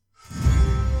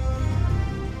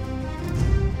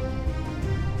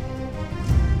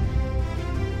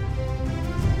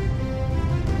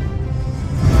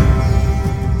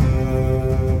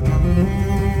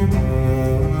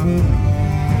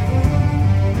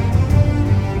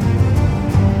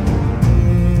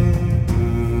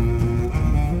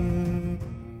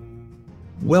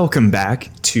Welcome back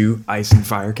to Ice and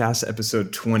Firecast,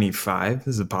 episode 25.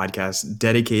 This is a podcast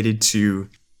dedicated to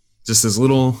just this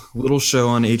little show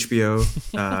on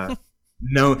HBO.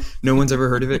 No one's ever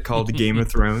heard of it, called Game of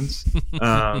Thrones.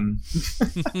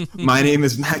 My name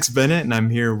is Max Bennett, and I'm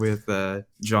here with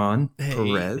John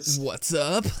Perez. What's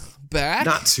up? Back?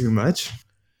 Not too much.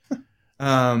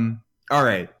 All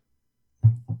right.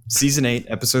 Season 8,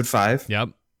 episode 5.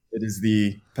 Yep. It is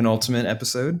the penultimate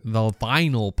episode. The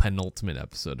final penultimate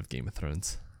episode of Game of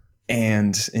Thrones.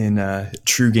 And in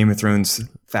true Game of Thrones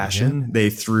fashion, they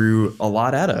threw a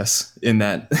lot at us in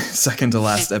that second to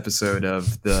last episode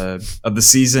of the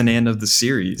season and of the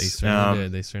series. They certainly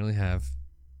did. They certainly have.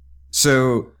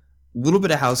 So, a little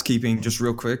bit of housekeeping, just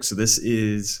real quick. So this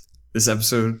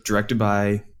episode directed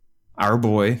by our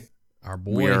boy. Our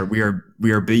boy. We are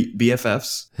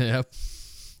BFFs. Yep.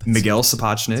 Miguel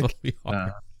Sapochnik. That's what we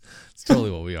are. It's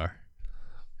totally what we are.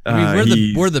 I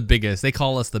mean, we're the biggest. They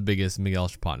call us the biggest Miguel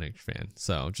Sapochnik fan.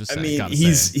 So just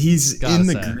he's in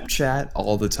the group chat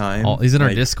all the time. He's in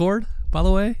our Discord, by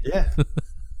the way. Yeah.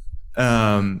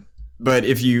 But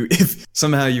if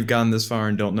somehow you've gotten this far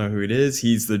and don't know who it is,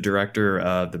 he's the director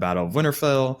of the Battle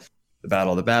Winterfell, the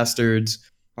Battle of the Bastards,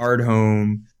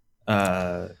 Hardhome,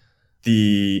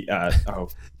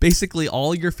 basically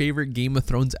all your favorite Game of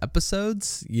Thrones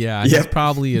episodes. Yeah, he's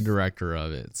probably a director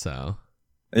of it. So.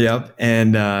 Yep,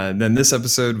 and then this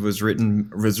episode was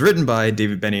written by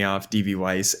David Benioff, D.B.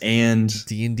 Weiss, and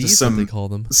D&D is what they call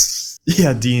them.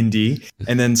 Yeah, D&D,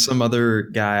 and then some other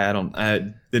guy.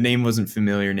 The name wasn't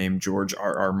familiar. Named George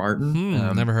R.R. Martin.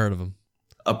 Never heard of him.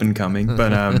 Up and coming,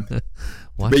 but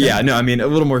but yeah, no. I mean, a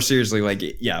little more seriously,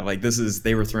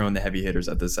 they were throwing the heavy hitters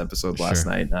at this episode last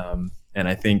night, and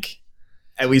I think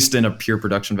at least in a pure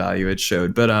production value, it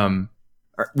showed. But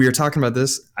we were talking about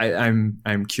this.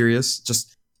 I'm curious,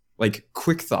 just. Like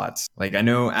quick thoughts. Like I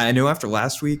know after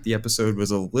last week the episode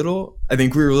was I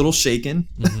think we were a little shaken.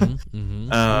 I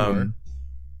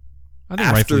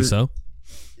think rightfully so.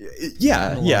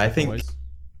 Yeah, I think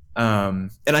and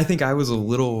I think I was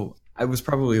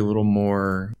probably a little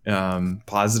more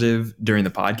positive during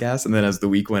the podcast, and then as the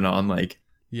week went on, I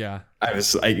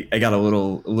got a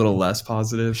little less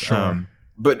positive. Sure.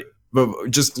 But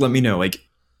just let me know, like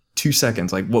 2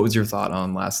 seconds, like what was your thought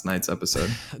on last night's episode?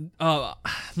 I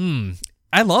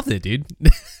loved it, dude.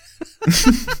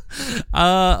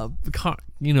 I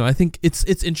think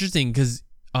it's interesting because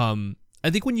I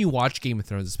think when you watch Game of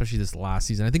Thrones, especially this last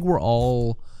season, I think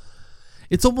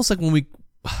it's almost like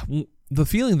the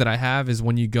feeling that I have is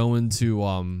when you go into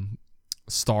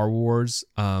Star Wars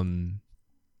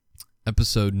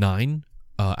episode 9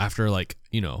 after I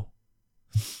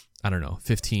don't know,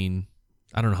 15,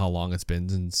 I don't know how long it's been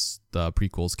since the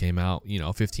prequels came out,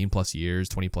 15 plus years,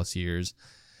 20 plus years.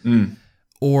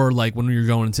 Or like when you're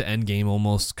going into Endgame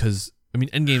almost, because I mean,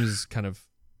 Endgame is kind of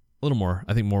a little more,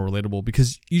 I think, more relatable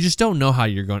because you just don't know how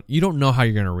you're going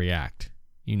to react,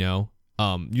 you're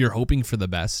hoping for the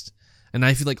best. And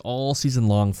I feel like all season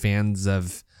long fans I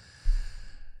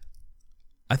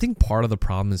think part of the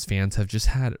problem is fans have just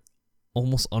had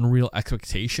almost unreal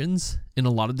expectations in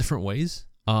a lot of different ways.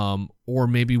 Or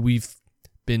maybe we've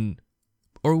been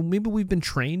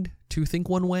trained to think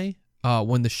one way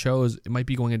when the show it might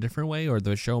be going a different way, or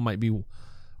the show might be,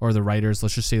 or the writers,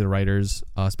 let's just say the writers,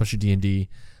 especially D&D,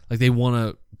 like they want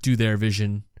to do their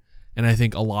vision. And I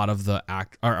think a lot of the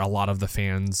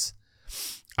fans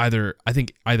either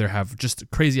have just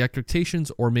crazy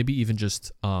expectations, or maybe even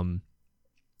just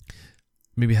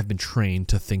maybe have been trained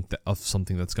to think of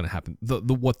something that's going to happen.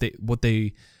 What they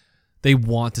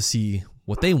want to see,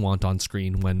 what they want on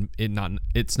screen, when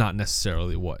it's not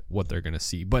necessarily what they're going to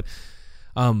see. But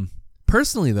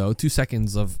personally, though, 2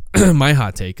 seconds of my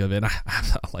hot take of it,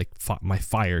 my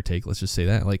fire take, let's just say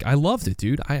that. Like, I loved it,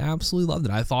 dude. I absolutely loved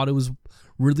it. I thought it was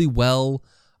really well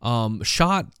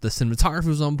shot. The cinematography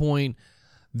was on point.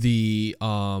 The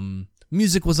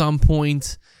music was on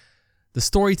point. The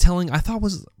storytelling I thought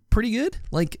was pretty good.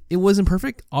 Like, it wasn't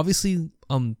perfect. Obviously,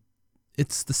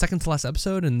 it's the second to last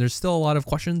episode, and there's still a lot of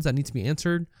questions that need to be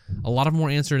answered. A lot of more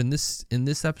answered in this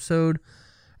episode,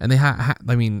 and I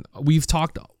mean, we've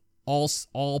talked all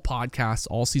podcasts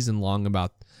all season long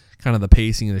about kind of the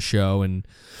pacing of the show and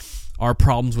our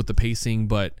problems with the pacing.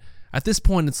 But at this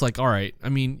point, it's like, all right. I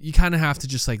mean, you kind of have to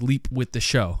just like leap with the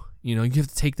show. You have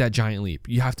to take that giant leap.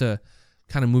 You have to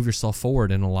kind of move yourself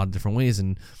forward in a lot of different ways.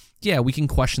 And yeah, we can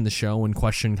question the show and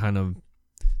question kind of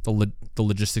the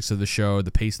logistics of the show,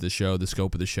 the pace of the show, the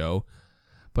scope of the show.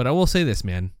 But I will say this,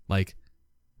 man, like,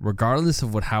 regardless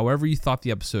of however you thought the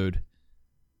episode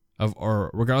or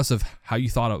regardless of how you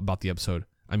thought about the episode,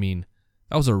 I mean,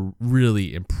 that was a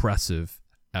really impressive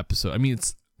episode. I mean,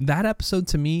 that episode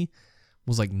to me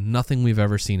was like nothing we've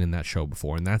ever seen in that show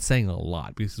before, and that's saying a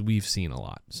lot because we've seen a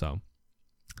lot. So,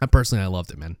 I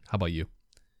loved it, man. How about you?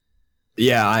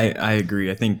 Yeah, I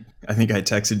agree. I think I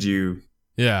texted you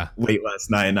late last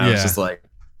night, and I was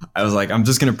like, I'm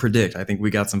just gonna predict. I think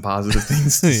we got some positive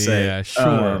things to say. Yeah,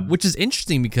 sure. Which is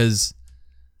interesting because,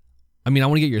 I mean, I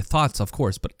want to get your thoughts, of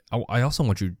course, but I also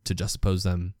want you to juxtapose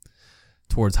them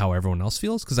towards how everyone else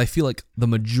feels, because I feel like the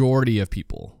majority of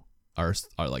people are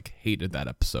like hated that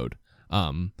episode.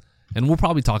 And we'll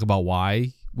probably talk about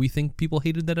why we think people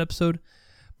hated that episode.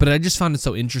 But I just found it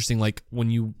so interesting. Like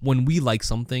when we like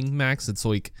something, Max, it's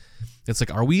like,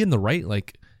 are we in the right?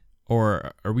 Like,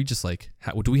 or are we just like,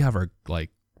 do we have our like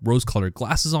rose-colored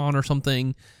glasses on or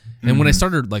something? And when I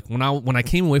started, like when I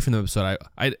came away from the episode,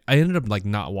 I ended up like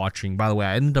not watching. By the way,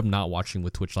 I ended up not watching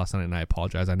with Twitch last night, and I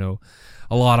apologize. I know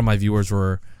a lot of my viewers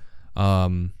were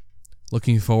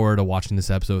looking forward to watching this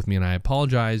episode with me, and I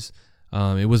apologize.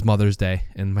 It was Mother's Day,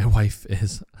 and my wife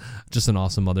is just an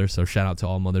awesome mother, so shout out to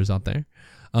all mothers out there.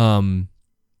 And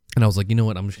I was like, you know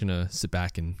what? I'm just going to sit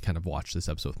back and kind of watch this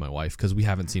episode with my wife, because we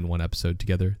haven't seen one episode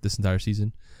together this entire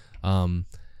season.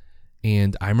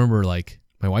 And I remember like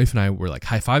my wife and I were like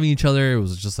high-fiving each other. It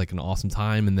was just like an awesome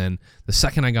time. And then the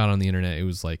second I got on the internet, it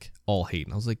was like all hate.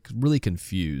 And I was like really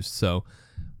confused. So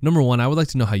number one, I would like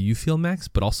to know how you feel, Max,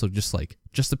 but also just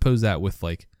oppose that with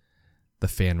like the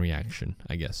fan reaction,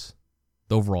 I guess.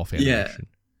 The overall fan reaction.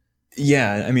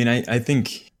 Yeah. I mean, I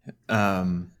think,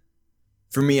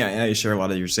 for me, I share a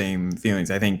lot of your same feelings.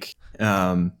 I think,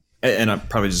 and I'll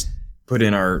probably just put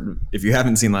in if you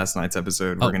haven't seen last night's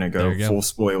episode, we're going to go full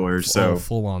spoilers. So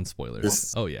full on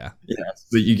spoilers. Yeah.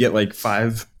 So you get like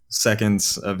 5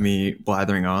 seconds of me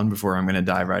blathering on before I'm going to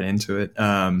dive right into it.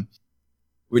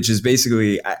 Which is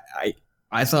basically,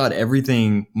 I thought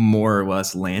everything more or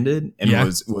less landed and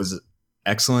was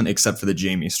excellent, except for the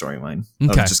Jamie storyline.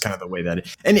 Okay. Just kind of the way that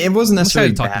and it wasn't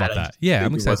necessarily talk about that. Yeah,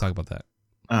 I'm excited to talk about that.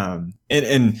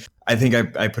 And I think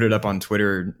I put it up on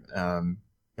Twitter kind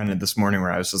of this morning,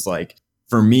 where I was just like,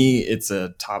 for me, it's a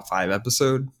top 5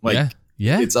 episode. Like,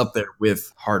 it's up there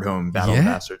with Hard Home, Battle of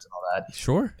Bastards, and all that.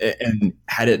 Sure. And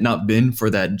had it not been for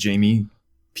that Jamie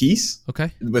piece,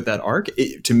 with that arc,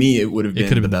 to me, it would have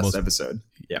been the best episode.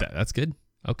 Yeah, that's good.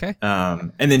 Okay.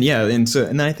 And then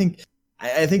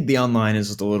I think the online is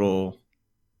just a little.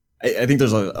 I think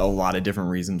there's a lot of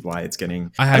different reasons why it's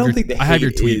getting. I have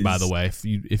your tweet, by the way,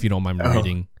 if you don't mind me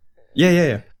reading.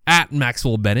 Yeah. At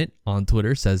Maxwell Bennett on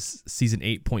Twitter says season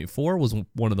 8.4 was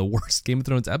one of the worst Game of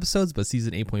Thrones episodes, but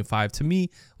season 8.5 to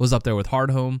me was up there with Hard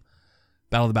Home,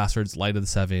 Battle of the Bastards, Light of the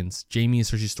Sevens. Jamie and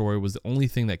Cersei's story was the only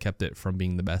thing that kept it from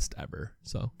being the best ever.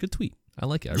 So good tweet. I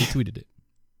like it. I retweeted it.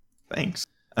 Thanks.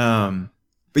 But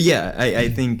yeah, I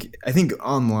think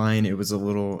online it was a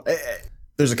little.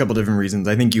 There's a couple different reasons.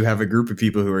 I think you have a group of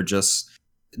people who are just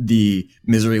the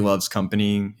misery loves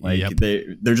company. Like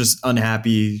they're just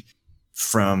unhappy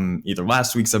from either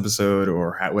last week's episode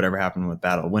or whatever happened with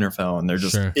Battle of Winterfell, and they're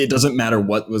just it doesn't matter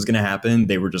what was going to happen.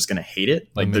 They were just going to hate it.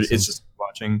 Like it's just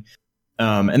watching.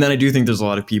 And then I do think there's a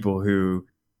lot of people who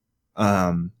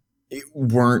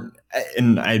weren't.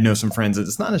 And I know some friends that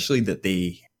it's not necessarily that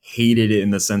they hated it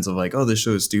in the sense of like, oh, this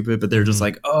show is stupid, but they're just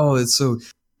like, oh, it's so.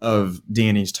 Of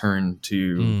Dany's turn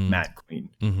to Mad Queen.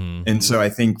 And so I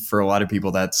think for a lot of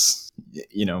people that's,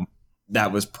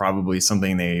 that was probably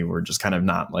something they were just kind of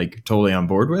not like totally on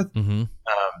board with.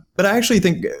 But I actually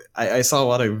think I saw a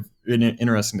lot of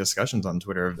interesting discussions on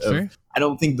Twitter. I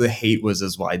don't think the hate was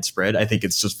as widespread. I think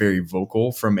it's just very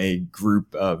vocal from a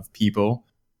group of people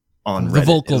on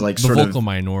Reddit. The vocal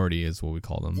minority is what we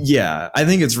call them. Yeah, I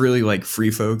think it's really like free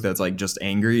folk that's like just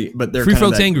angry, but they're free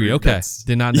folks angry. Okay,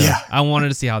 did not know. Yeah. I wanted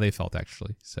to see how they felt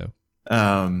actually. So,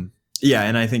 yeah,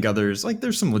 and I think others like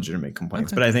there's some legitimate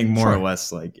complaints, but I think more or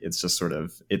less like it's just sort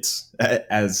of it's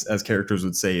as characters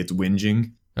would say it's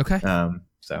whinging. Okay.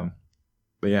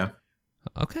 But yeah.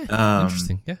 Okay.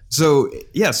 Interesting. Yeah.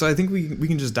 So I think we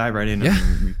can just dive right in. Yeah.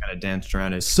 We kind of danced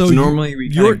around it. So normally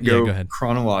we kind of go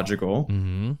chronological.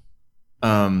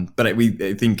 But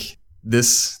I think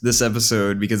this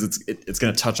episode, because it's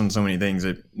going to touch on so many things,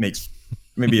 it makes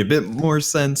maybe a bit more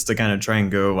sense to kind of try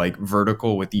and go like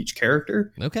vertical with each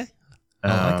character. Okay.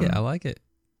 I like it.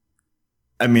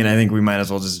 I mean, I think we might as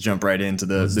well just jump right into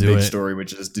the big story,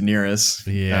 which is Daenerys,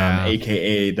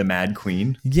 aka the Mad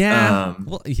Queen. Yeah.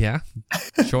 Well, yeah.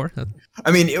 Sure. I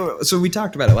mean, so we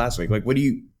talked about it last week. Like, what do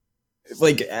you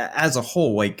like as a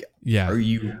whole? Like, are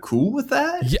you cool with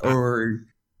that? Yeah. Or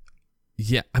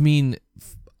yeah, I mean,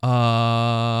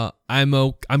 I'm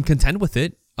content with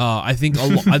it. I think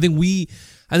we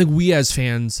as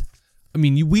fans I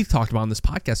mean, we've talked about on this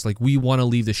podcast, like we want to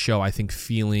leave the show, I think,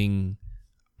 feeling,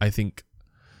 I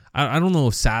don't know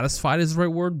if satisfied is the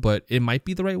right word, but it might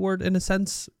be the right word in a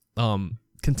sense.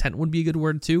 Content would be a good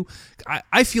word too.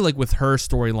 I feel like with her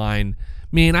storyline,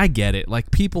 man, I get it. Like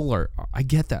I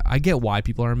get that. I get why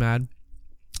people are mad.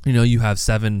 You know, you have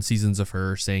 7 seasons of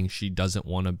her saying she doesn't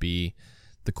want to be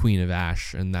the Queen of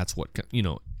Ash, and that's what, you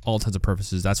know, all intents and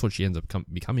purposes, that's what she ends up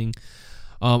becoming.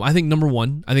 I think number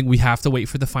one, I think we have to wait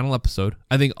for the final episode.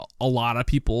 I think a lot of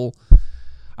people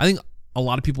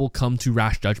come to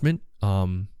rash judgment.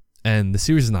 And the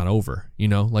series is not over, you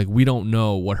know, like we don't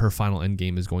know what her final end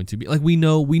game is going to be. Like we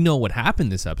know what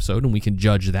happened this episode, and we can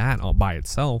judge that all by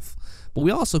itself, but we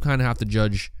also kind of have to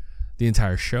judge the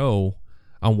entire show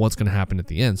on what's going to happen at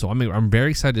the end. So I'm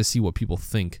very excited to see what people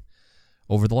think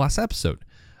over the last episode.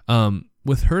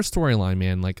 With her storyline,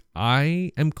 man, like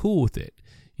I am cool with it.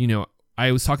 You know,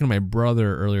 I was talking to my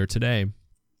brother earlier today.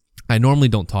 I normally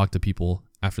don't talk to people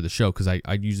after the show because I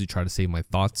usually try to save my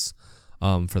thoughts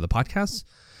for the podcast.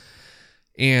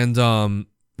 And one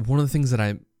of the things that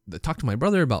I talked to my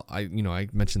brother about, I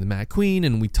mentioned the Mad Queen,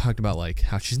 and we talked about like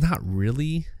how she's not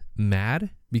really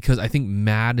mad, because I think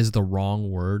mad is the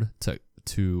wrong word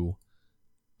to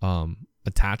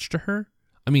attach to her.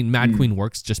 I mean, Mad Queen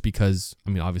works just because,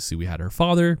 I mean, obviously we had her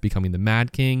father becoming the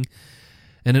Mad King,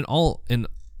 and all in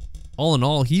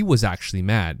all, he was actually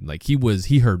mad. Like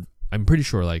he heard, I'm pretty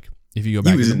sure, like if you go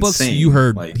back to the books, you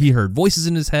heard he heard voices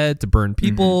in his head to burn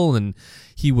people, and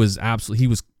he was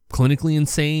clinically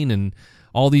insane and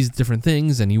all these different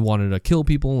things, and he wanted to kill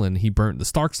people, and he burnt the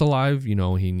Starks alive. You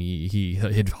know, he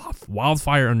hid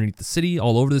wildfire underneath the city,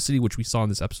 all over the city, which we saw in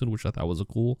this episode, which I thought was a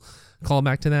cool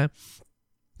callback to that.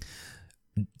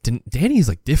 Dany's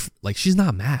like different. Like she's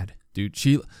not mad, dude.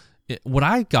 What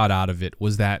I got out of it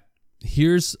was that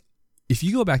if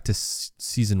you go back to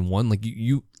season 1, like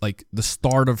you like the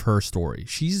start of her story,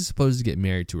 she's supposed to get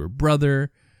married to her brother.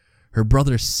 Her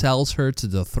brother sells her to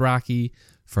the Dothraki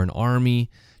for an army.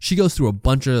 She goes through a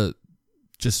bunch of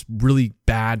just really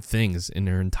bad things in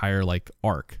her entire like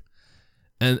arc.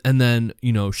 And then,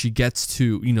 you know, she gets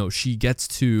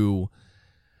to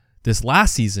this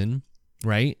last season,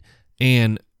 right?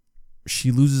 And she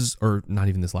loses, or not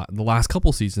even the last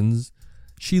couple seasons,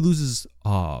 she loses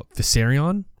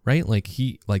Viserion, right?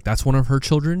 Like that's one of her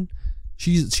children.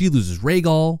 She loses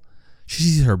Rhaegal. She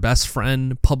sees her best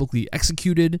friend publicly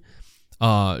executed.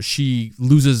 She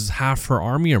loses half her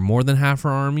army, or more than half her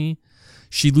army.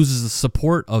 She loses the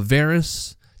support of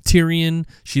Varys, Tyrion.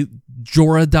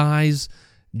 Jorah dies.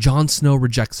 Jon Snow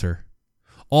rejects her.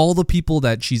 All the people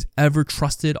that she's ever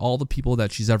trusted, all the people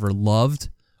that she's ever loved,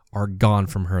 are gone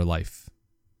from her life.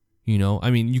 You know, I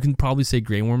mean, you can probably say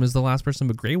Grey Worm is the last person,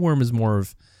 but Grey Worm is more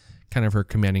of kind of her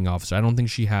commanding officer. I don't think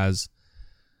she has,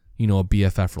 you know, a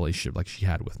BFF relationship like she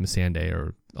had with Missandei,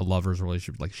 or a lover's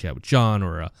relationship like she had with Jon,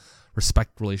 or a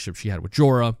respect relationship she had with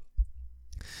Jorah.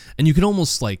 And you can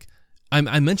almost like,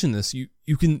 I mentioned this,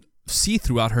 you can see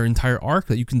throughout her entire arc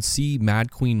that you can see Mad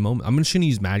Queen moment. I'm just going to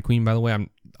use Mad Queen, by the way.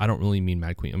 I don't really mean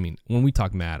Mad Queen. I mean, when we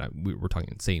talk mad, we're talking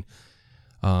insane.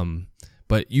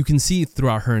 But you can see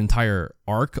throughout her entire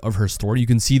arc of her story, you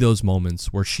can see those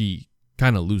moments where she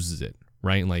kind of loses it,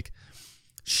 right? Like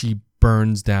she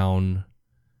burns down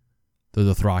the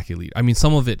Dothraki lead. I mean,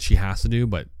 some of it she has to do,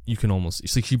 but you can almost,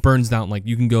 it's like she burns down, like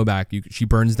you can go back, she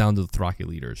burns down the Dothraki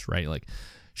leaders, right? Like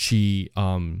she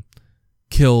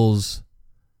kills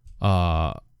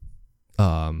the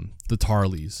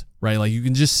Tarleys, right? Like you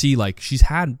can just see like she's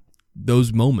had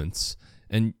those moments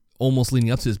and almost leading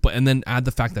up to this, and then add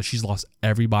the fact that she's lost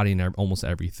everybody and almost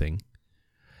everything.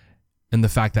 And the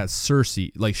fact that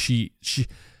Cersei, like she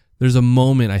there's a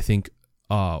moment, I think,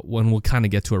 when we'll kind of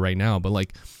get to it right now, but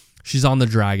like she's on the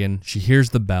dragon, she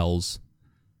hears the bells.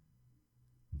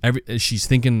 She's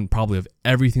thinking probably of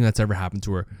everything that's ever happened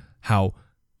to her, how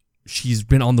she's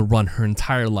been on the run her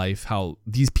entire life, how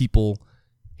these people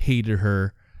hated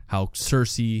her, how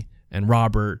Cersei and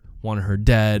Robert wanted her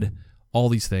dead, all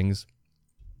these things.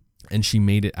 And she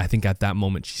made it, I think at that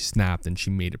moment she snapped and she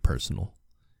made it personal.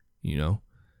 You know?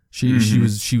 She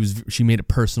made it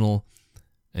personal,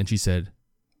 and she said,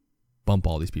 bump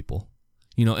all these people.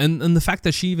 You know, and the fact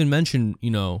that she even mentioned,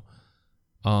 you know,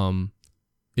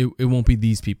 it won't be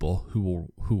these people who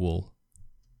will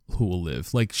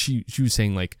live. Like she was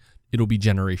saying, like it'll be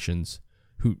generations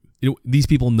these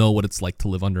people know what it's like to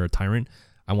live under a tyrant.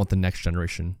 I want the next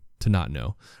generation to not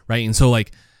know, right? And so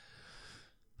like,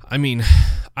 I mean,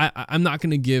 I'm not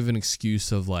gonna give an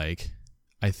excuse of like,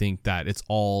 I think that it's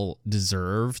all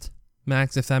deserved,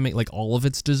 Max, if that makes, like all of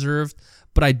it's deserved.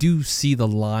 But I do see the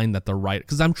line that the writer,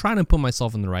 because I'm trying to put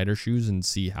myself in the writer's shoes and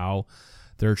see how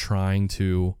they're trying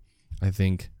to, I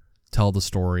think, tell the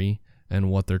story and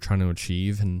what they're trying to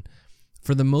achieve. And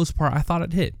for the most part, I thought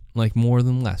it hit, like, more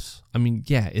than less. I mean,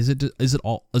 yeah, is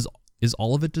all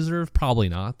of it deserved? Probably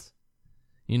not,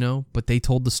 you know, but they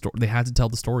told the story. They had to tell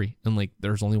the story, and like,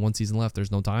 there's only one season left.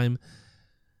 There's no time.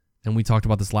 And we talked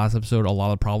about this last episode. A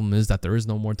lot of the problem is that there is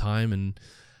no more time. And,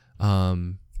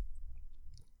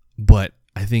 but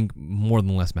I think more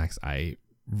than less, Max, I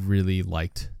really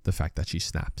liked the fact that she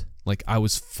snapped. Like, I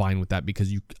was fine with that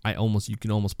because you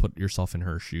can almost put yourself in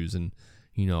her shoes. And,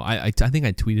 you know, I think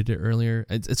I tweeted it earlier.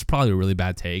 It's probably a really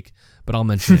bad take, but I'll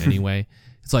mention it anyway.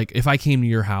 It's like, if I came to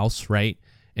your house, right,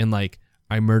 and like,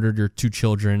 I murdered your 2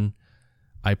 children,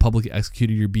 I publicly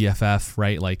executed your BFF,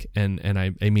 right, like, and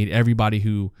I made everybody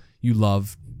who you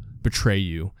love betray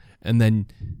you, and then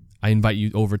I invite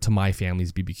you over to my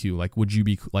family's BBQ. Like, would you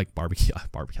be like barbecue?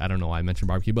 I don't know why I mentioned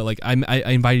barbecue, but like, I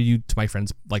invited you to my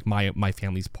friends, like my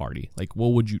family's party. Like, what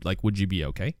would you like? Would you be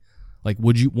okay? Like,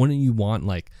 wouldn't you want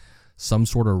like some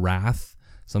sort of wrath,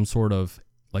 some sort of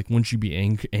like, wouldn't you be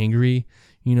angry?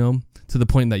 You know, to the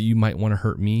point that you might want to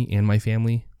hurt me and my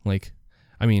family. Like,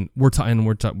 I mean, we're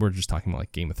just talking about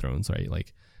like Game of Thrones, right?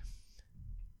 Like,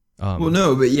 well,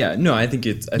 no, but yeah, no, I think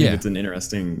it's an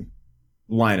interesting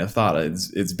line of thought.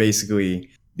 It's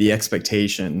basically the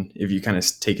expectation, if you kind of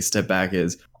take a step back,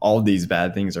 is all these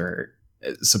bad things are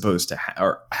supposed to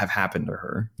or have happened to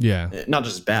her. Yeah, not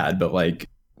just bad, but like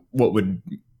what would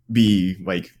be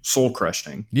like soul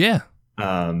crushing. Yeah.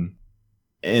 And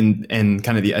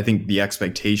kind of I think the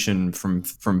expectation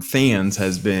from fans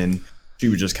has been she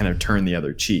would just kind of turn the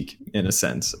other cheek in a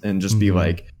sense and just be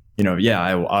like, you know, yeah,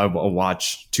 I will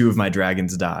watch 2 of my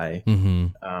dragons die.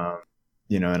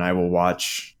 You know, and I will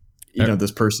watch, you know,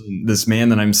 this man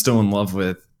that I'm still in love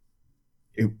with,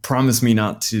 who promised me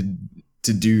not to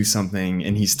do something,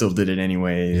 and he still did it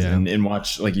anyways. Yeah. And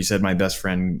watch, like you said, my best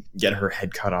friend get her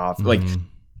head cut off. Like,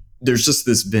 there's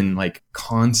just been like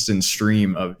constant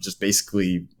stream of just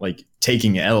basically like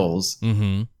taking L's.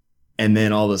 And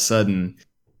then all of a sudden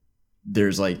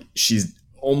there's like, she's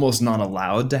almost not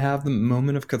allowed to have the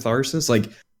moment of catharsis.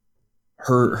 Like,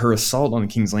 her assault on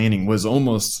King's Landing was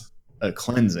almost a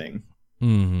cleansing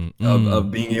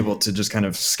of being able to just kind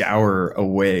of scour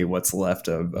away what's left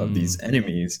of these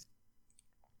enemies,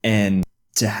 and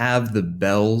to have the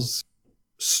bells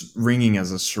ringing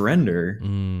as a surrender.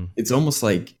 It's almost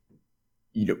like,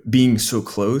 you know, being so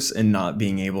close and not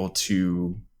being able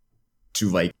to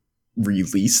like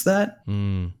release that.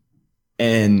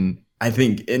 And I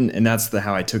think, and that's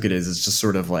how I took it, is it's just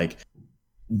sort of like,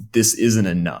 this isn't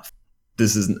enough.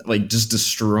 This isn't like, just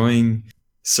destroying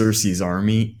Cersei's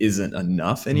army isn't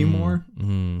enough anymore.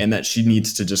 And that she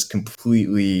needs to just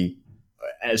completely,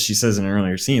 as she says in an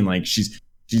earlier scene, like,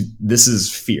 this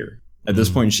is fear. At this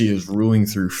point, she is ruling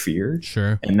through fear.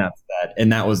 Sure. And that's that.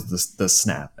 And that was the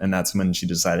snap. And that's when she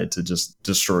decided to just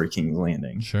destroy King's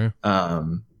Landing. Sure.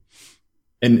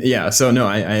 And yeah, so no,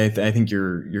 I think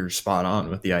you're spot on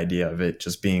with the idea of it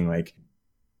just being like,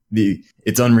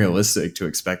 it's unrealistic to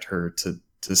expect her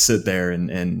to sit there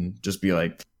and just be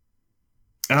like,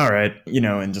 all right, you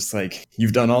know, and just like,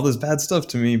 you've done all this bad stuff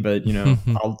to me, but, you know,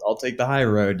 I'll take the high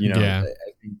road. You know, yeah.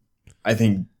 I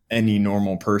think any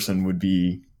normal person would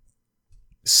be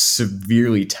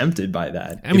severely tempted by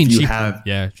that. I mean, she has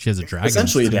a dragon.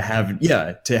 Essentially, to have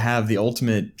the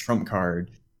ultimate trump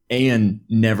card and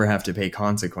never have to pay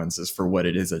consequences for what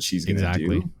it is that she's going to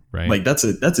do. Right. Like, that's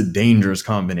a dangerous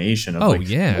combination of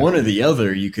one or the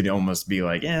other. You could almost be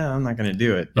like, yeah, I'm not going to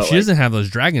do it. But if she doesn't have those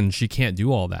dragons, she can't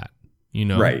do all that, you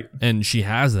know? Right. And she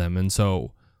has them. And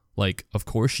so, like, of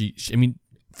course she I mean,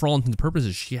 for all intents and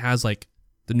purposes, she has like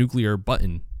the nuclear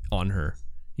button on her,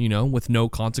 you know, with no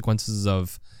consequences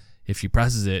of, if she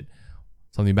presses it,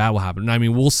 something bad will happen. And I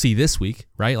mean, we'll see this week,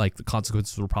 right? Like, the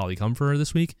consequences will probably come for her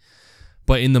this week.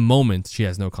 But in the moment, she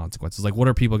has no consequences. Like, what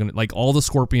are people going to... Like, all the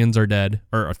scorpions are dead.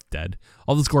 Or dead.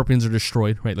 All the scorpions are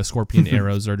destroyed, right? The scorpion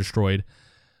arrows are destroyed.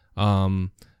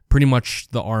 Pretty much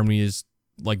the army is,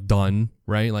 like, done,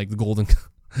 right? Like, the Golden...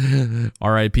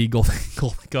 R.I.P. Golden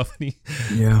Company.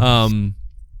 Yeah.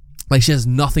 Like, she has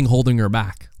nothing holding her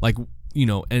back. Like, you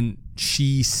know, and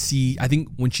I think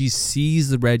when she sees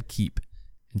the Red Keep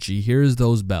and she hears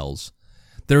those bells,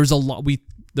 there's a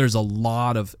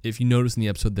lot of, if you notice in the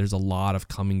episode, there's a lot of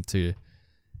coming to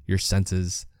your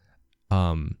senses.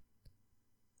 There's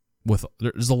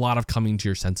a lot of coming to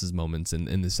your senses moments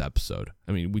in this episode.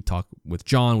 I mean, we talk with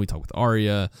Jon, we talk with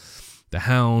Arya, the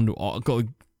Hound,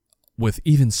 with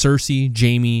even Cersei,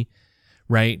 Jaime,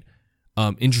 right?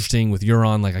 Interesting with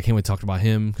Euron. Like, I can't wait to talk about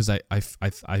him because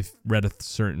I've read a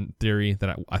certain theory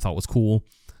that I thought was cool.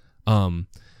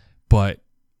 But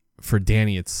for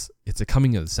Dany, it's a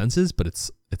coming of the senses, but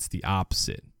it's the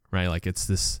opposite, right? Like it's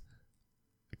this,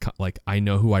 like I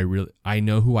know who I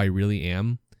really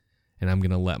am, and I'm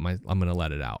gonna let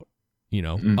it out. You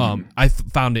know, I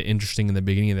found it interesting in the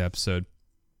beginning of the episode.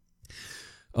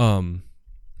 What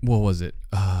was it?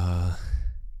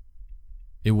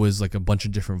 It was like a bunch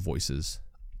of different voices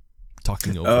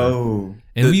talking over. Oh,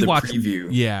 and we the watched preview.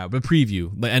 Yeah, the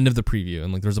preview, the end of the preview,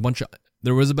 and like there was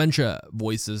a bunch of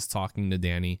voices talking to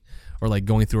Dany, or like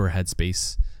going through her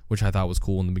headspace, which I thought was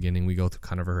cool in the beginning. We go through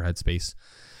kind of her headspace,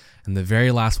 and the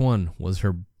very last one was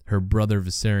her brother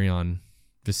Viserion.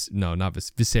 Viserys,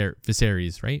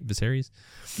 right? Viserys,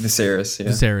 yeah.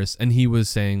 Viserys, and he was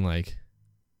saying like,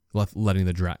 let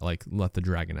the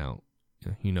dragon out.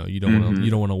 You know, you don't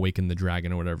want to awaken the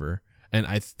dragon or whatever. And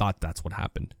I thought that's what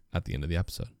happened at the end of the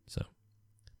episode. So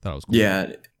that was cool.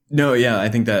 Yeah, no, yeah, I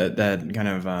think that kind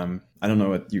of I don't know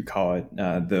what you call it,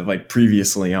 the like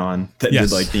previously on that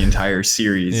did like the entire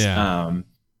series. Yeah.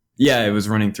 Yeah, it was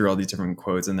running through all these different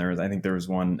quotes, and I think there was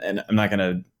one, and I'm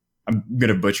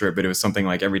gonna butcher it, but it was something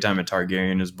like every time a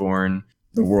Targaryen is born,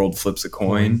 the world flips a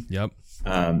coin. Yep.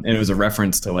 And it was a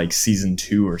reference to like season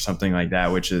 2 or something like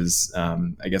that, which is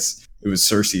I guess it was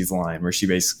Cersei's line where she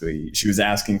was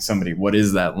asking somebody, what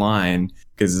is that line?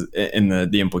 Because the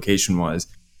implication was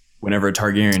whenever a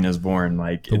Targaryen is born,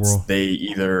 like they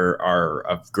either are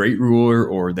a great ruler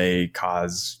or they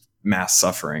cause mass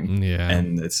suffering. Yeah.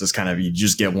 And it's just kind of, you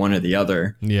just get one or the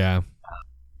other. Yeah.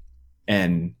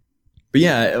 But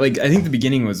yeah, like I think the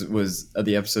beginning was of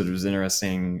the episode was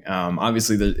interesting.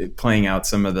 Obviously, playing out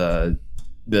some of the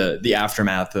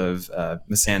aftermath of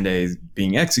Missandei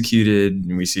being executed,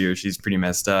 and we see her; she's pretty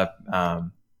messed up.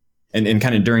 And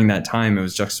kind of during that time, it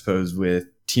was juxtaposed with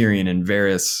Tyrion and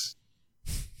Varys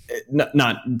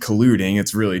not colluding.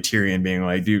 It's really Tyrion being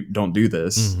like, don't do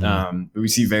this. Mm-hmm. But we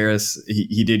see Varys;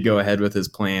 he did go ahead with his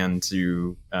plan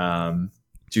to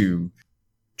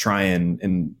try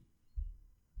and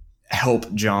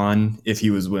help Jon, if he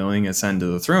was willing, ascend to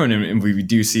the throne. And we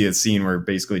do see a scene where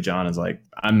basically Jon is like,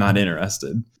 I'm not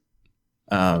interested.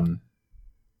 And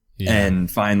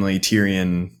finally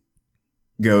Tyrion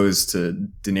goes to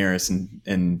Daenerys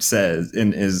and says,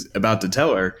 and is about to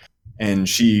tell her, and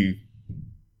she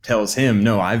tells him,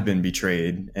 no, I've been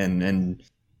betrayed. And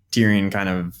Tyrion kind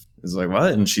of is like,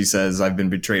 what? And she says, I've been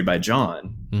betrayed by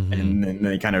Jon. Mm-hmm. And then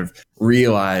they kind of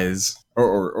realize,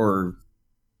 or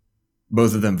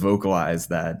both of them vocalize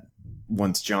that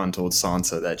once Jon told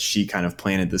Sansa that she kind of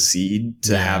planted the seed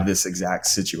to have this exact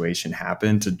situation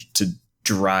happen to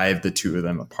drive the two of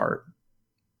them apart.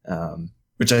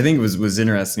 Which I think was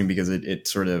interesting because it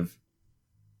sort of,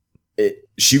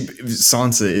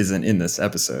 Sansa isn't in this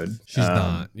episode. She's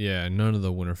not. Yeah. None of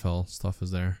the Winterfell stuff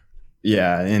is there.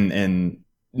 Yeah. And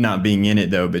not being in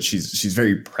it though, but she's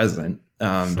very present,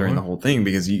 during the whole thing,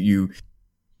 because you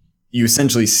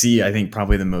essentially see, I think,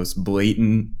 probably the most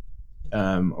blatant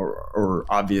or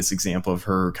obvious example of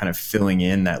her kind of filling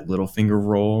in that Littlefinger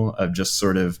role of just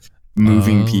sort of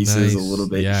moving pieces a little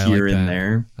bit here and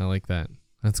there. I like that.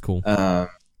 That's cool. So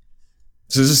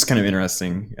it's just kind of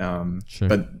interesting. Sure.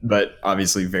 But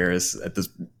obviously Varys at this,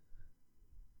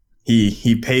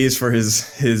 he pays for his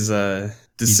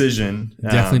decision. He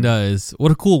definitely does.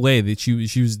 What a cool way that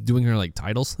she was doing her like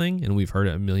titles thing, and we've heard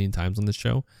it a million times on this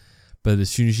show. But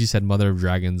as soon as she said Mother of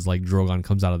Dragons, like Drogon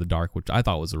comes out of the dark, which I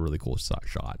thought was a really cool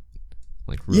shot.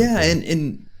 Like really cool.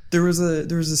 And there was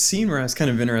a scene where I was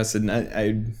kind of interested, and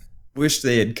I wish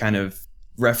they had kind of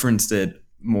referenced it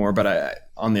more. But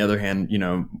on the other hand,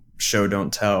 show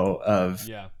don't tell of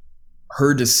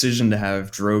her decision to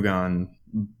have Drogon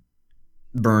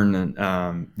burn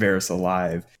Varys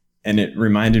alive, and it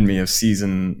reminded me of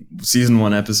season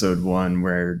 1, episode 1,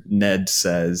 where Ned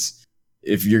says,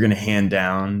 if you're going to hand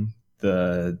down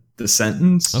the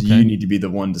sentence, you need to be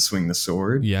the one to swing the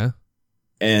sword. Yeah.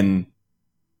 And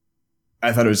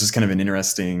I thought it was just kind of an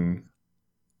interesting,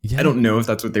 I don't know if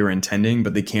that's what they were intending,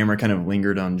 but the camera kind of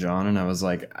lingered on Jon, and I was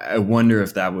like, I wonder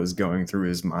if that was going through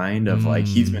his mind of like,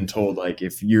 he's been told, like,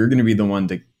 if you're going to be the one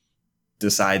to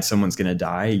decide someone's going to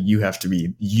die, you have to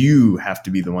be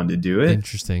the one to do it.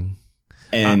 Interesting.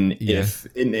 And if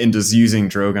just using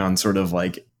Drogon sort of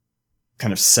like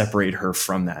kind of separate her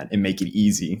from that and make it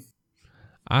easy.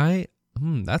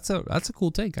 That's a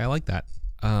cool take. I like that.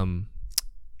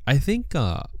 I think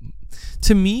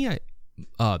to me,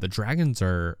 the dragons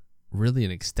are really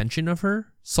an extension of her,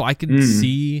 so I could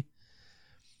see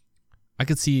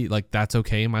like that's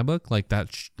okay in my book. Like that.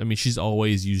 She's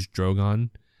always used Drogon,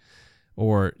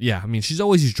 she's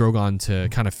always used Drogon to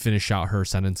kind of finish out her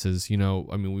sentences. We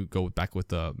go back with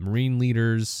the Marine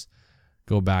leaders,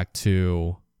 go back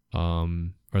to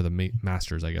or the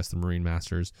masters, I guess, the Marine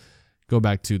Masters, go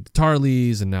back to the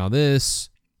Tarleys, and now this.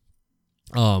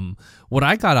 What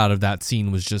I got out of that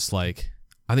scene was just like,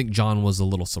 I think Jon was a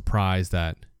little surprised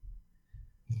that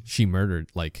she murdered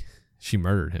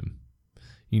him.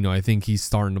 You know, I think he's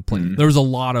starting to plan. There was a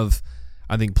lot of,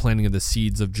 I think, planting of the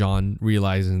seeds of Jon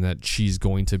realizing that she's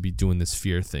going to be doing this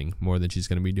fear thing more than she's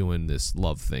going to be doing this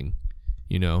love thing,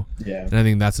 you know? Yeah. And I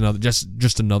think that's another,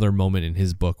 just another moment in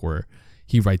his book where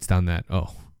he writes down that,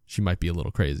 oh, she might be a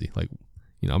little crazy. Like,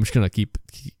 you know, I'm just going to keep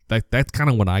that's kind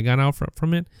of what I got out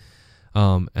from it.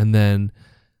 And then,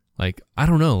 like, I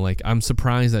don't know, like, I'm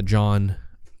surprised that Jon,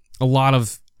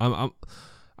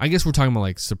 I guess we're talking about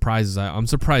like surprises. I'm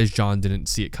surprised Jon didn't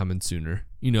see it coming sooner.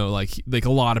 You know, like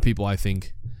a lot of people, I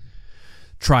think,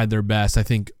 tried their best. I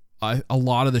think a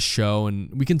lot of the show, and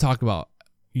we can talk about,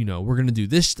 you know, we're going to do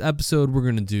this episode, we're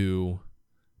going to do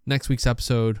next week's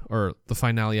episode, or the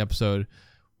finale episode.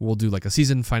 We'll do like a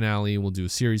season finale, we'll do a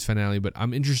series finale, but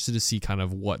I'm interested to see kind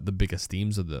of what the biggest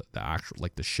themes of the actual,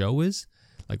 like, the show is.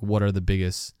 Like, what are the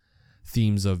biggest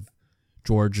themes of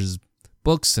George's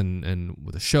books and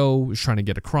what the show is trying to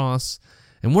get across.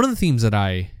 And one of the themes that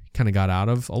I kind of got out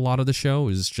of a lot of the show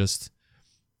is just,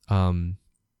 oh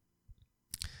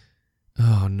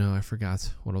no, I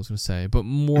forgot what I was going to say, but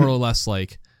more or less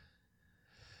like,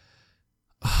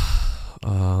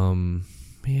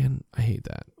 man, I hate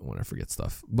that when I forget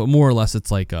stuff, but more or less it's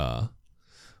like a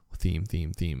theme.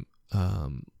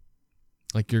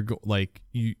 Like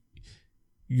you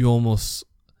almost,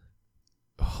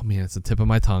 oh man, it's the tip of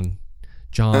my tongue.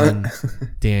 Jon,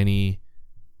 Dany.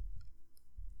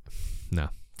 No,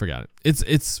 forgot it.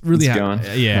 It's really gone.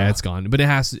 Yeah, it's gone. But it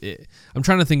has. I'm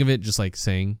trying to think of it just like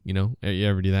saying, you know, you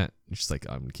ever do that? It's just like,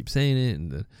 I'm gonna keep saying it,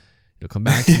 and then it'll come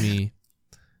back to me.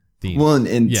 Well,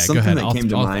 and yeah, something go ahead. that came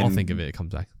to mind. I'll think of it. It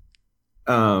comes back.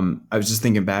 I was just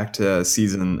thinking back to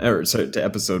to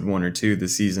episode 1 or 2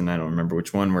 this season. I don't remember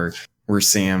which one, where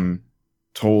Sam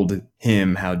told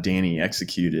him how Dany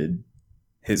executed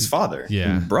his father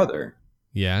and brother.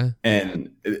 Yeah.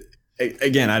 And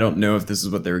again, I don't know if this is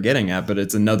what they were getting at, but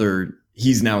it's another,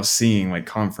 he's now seeing like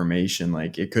confirmation.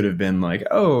 Like, it could have been like,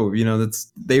 oh, you know,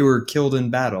 they were killed in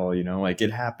battle, you know, like,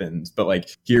 it happens. But like,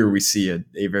 here we see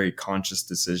a very conscious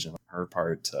decision on her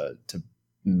part to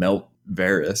melt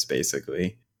Varys,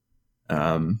 basically,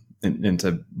 and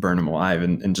to burn him alive,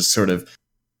 and just sort of,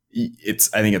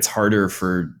 I think it's harder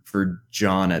for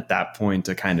Jon at that point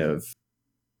to kind of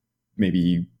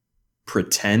maybe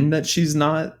pretend that she's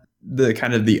not the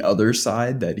kind of the other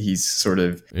side that he's sort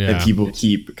of, that people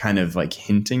keep kind of like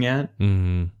hinting at.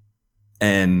 Mm-hmm.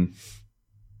 And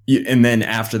then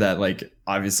after that, like,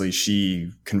 obviously she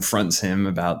confronts him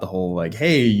about the whole, like,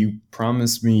 hey, you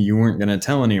promised me you weren't going to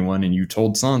tell anyone, and you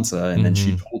told Sansa, and then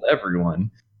she told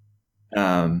everyone.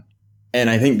 And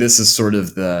I think this is sort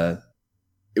of to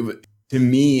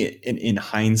me, in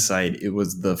hindsight, it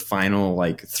was the final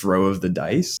like throw of the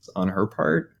dice on her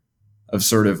part, of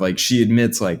sort of like, she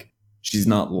admits like she's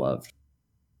not loved.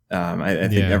 I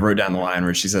think I wrote down the line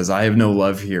where she says, "I have no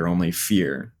love here, only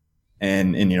fear."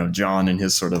 And you know, Jon and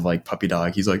his sort of like puppy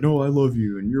dog, he's like, "No, I love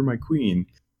you and you're my queen."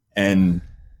 And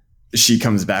she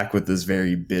comes back with this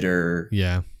very bitter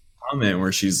comment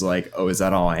where she's like, "Oh, is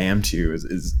that all I am to you?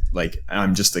 Is like,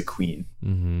 I'm just a queen."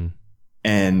 Mm-hmm.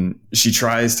 And she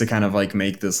tries to kind of like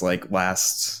make this like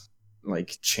last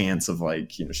like chance of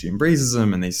like, you know, she embraces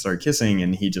him and they start kissing,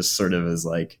 and he just sort of is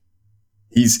like,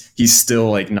 he's still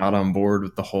like not on board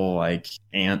with the whole like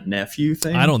aunt nephew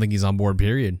thing. I don't think he's on board,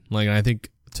 period. Like, I think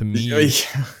to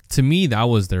me that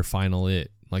was their final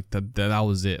it. Like that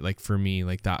was it. Like, for me,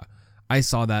 like, that, I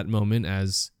saw that moment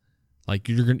as like,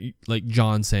 you're gonna, like,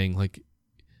 Jon saying like,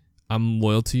 I'm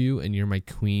loyal to you and you're my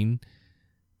queen,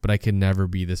 but I can never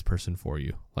be this person for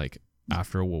you. Like,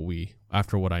 after what we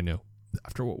know.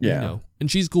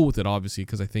 And she's cool with it, obviously,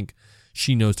 because I think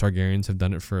she knows Targaryens have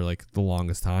done it for like the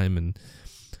longest time, and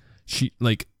she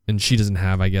doesn't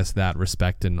have, I guess, that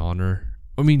respect and honor.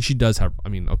 I mean, she does have, I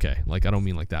mean, okay, like, I don't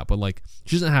mean like that, but like,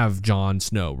 she doesn't have Jon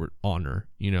Snow honor,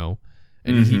 you know,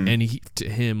 and he to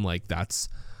him, like, that's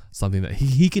something that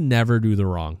he can never do the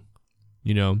wrong,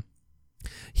 you know.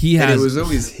 And it was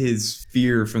always his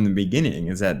fear from the beginning,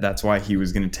 is that's why he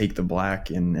was going to take the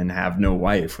black and have no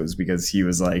wife, was because he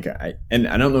was like, and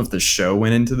I don't know if the show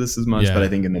went into this as much, but I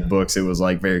think in the books it was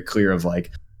like very clear of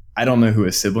like, I don't know who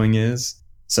a sibling is,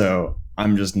 so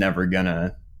I'm just never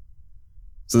gonna.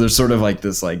 So there's sort of like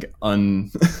this like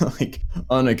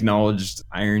unacknowledged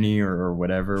irony or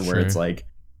whatever, where it's like,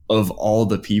 of all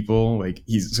the people, like,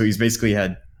 he's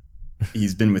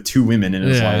been with 2 women in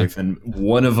his life, and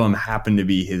one of them happened to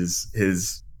be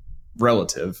his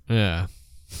relative. Yeah.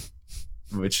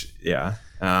 which yeah.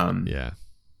 Yeah.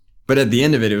 But at the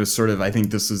end of it, it was sort of, I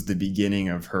think this was the beginning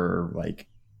of her, like,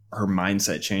 her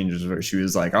mindset changes where she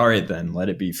was like, all right, then let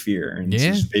it be fear. And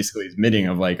she's basically admitting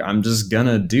of like, I'm just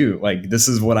gonna do, like, this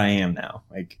is what I am now.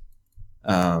 Like,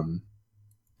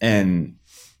 and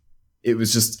it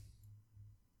was just,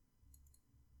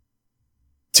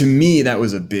 to me, that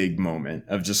was a big moment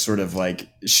of just sort of like,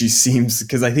 she seems,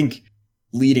 because I think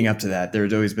leading up to that, there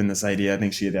had always been this idea. I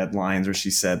think she had lines where she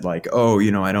said like, oh,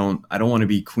 you know, I don't want to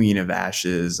be Queen of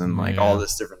Ashes and like all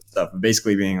this different stuff.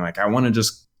 Basically being like, I want to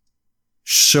just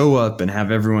show up and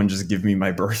have everyone just give me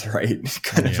my birthright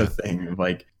kind of a thing of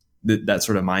like that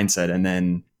sort of mindset. And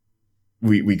then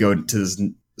we go to this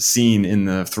scene in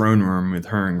the throne room with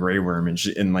her and Grey Worm.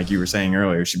 And like you were saying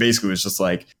earlier, she basically was just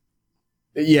like,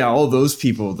 yeah, all those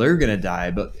people, they're going to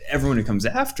die, but everyone who comes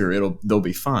after, they'll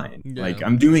be fine. Yeah. Like,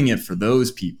 I'm doing it for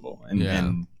those people.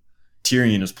 And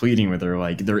Tyrion is pleading with her,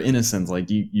 like, they're innocent. Like,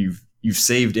 you've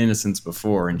saved innocents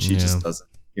before, and she just doesn't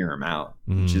hear him out.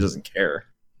 She doesn't care.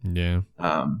 Yeah.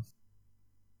 But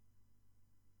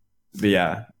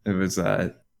yeah, it was,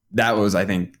 that was, I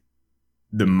think,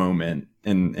 the moment.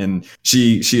 And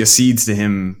she accedes to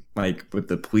him, like, with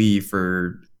the plea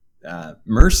for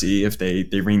mercy if they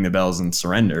ring the bells and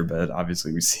surrender, but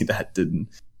obviously we see that didn't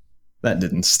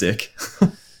stick.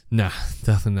 Nah,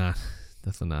 definitely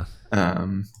not.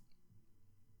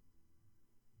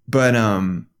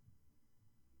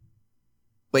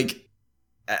 Like,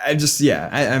 I just,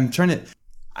 I'm trying to,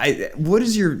 what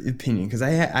is your opinion? Because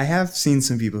I have seen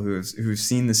some people who've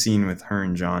seen the scene with her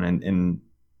and Jon and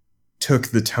took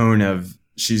the tone of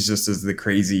she's just as the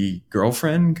crazy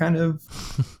girlfriend kind of.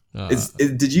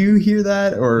 Did you hear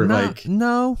that or like?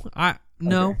 No,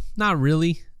 not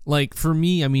really. Like for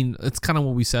me, I mean, it's kind of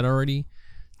what we said already.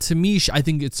 To me, I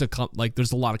think it's like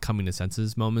there's a lot of coming to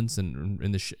senses moments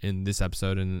in this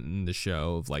episode and in the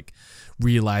show of like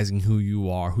realizing who you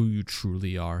are, who you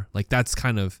truly are. Like that's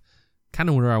kind of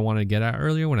where I wanted to get at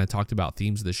earlier when I talked about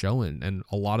themes of the show, and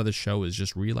a lot of the show is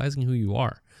just realizing who you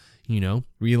are. You know,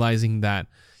 realizing that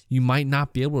you might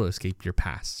not be able to escape your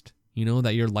past. You know,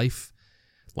 that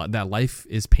life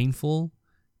is painful,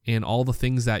 and all the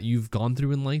things that you've gone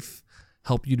through in life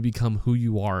help you to become who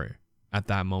you are at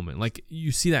that moment. Like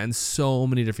you see that in so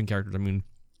many different characters. I mean,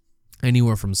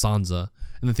 anywhere from Sansa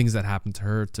and the things that happened to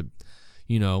her to,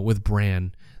 you know, with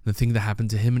Bran, the thing that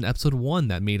happened to him in episode 1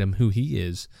 that made him who he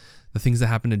is, the things that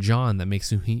happened to Jon that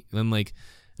makes him and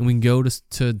we can go to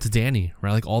Dany,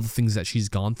 right? Like all the things that she's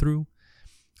gone through,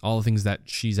 all the things that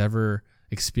she's ever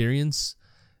experienced,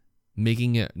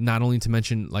 making it, not only to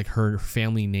mention like her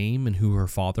family name and who her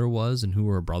father was and who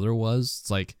her brother was.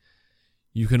 It's like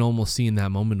you can almost see in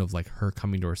that moment of like her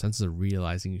coming to her senses of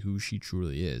realizing who she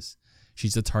truly is.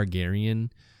 She's a Targaryen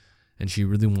and she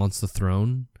really wants the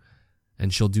throne,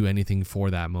 and she'll do anything for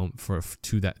that moment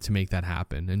to make that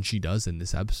happen. And she does in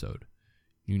this episode,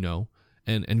 you know,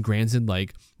 and granted,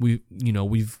 like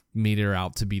we've made her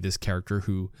out to be this character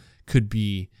who could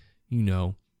be, you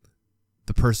know,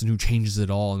 the person who changes it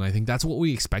all. And I think that's what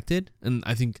we expected. And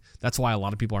I think that's why a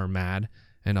lot of people are mad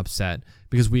and upset,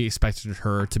 because we expected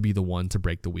her to be the one to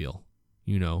break the wheel,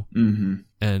 you know? Mm-hmm.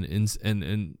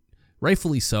 And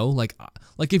rightfully so. Like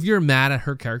if you're mad at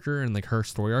her character and like her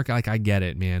story arc, like I get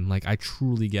it, man. Like I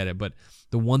truly get it. But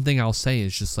the one thing I'll say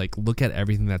is just like, look at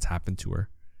everything that's happened to her,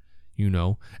 you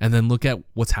know? And then look at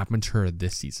what's happened to her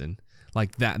this season.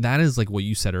 Like that is like what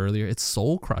you said earlier. It's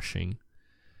soul crushing,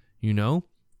 you know?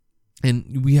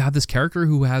 And we have this character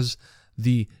who has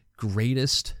the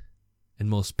greatest and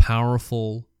most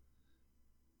powerful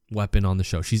weapon on the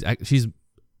show. She's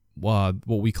what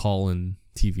we call in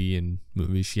TV and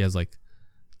movies, she has like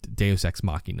Deus Ex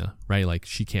Machina, right? Like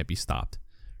she can't be stopped,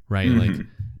 right? Mm-hmm. Like,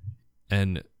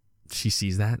 and she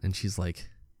sees that and she's like,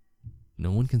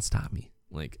 no one can stop me.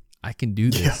 Like I can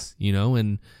do this, you know?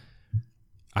 And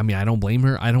I mean, I don't blame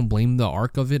her. I don't blame the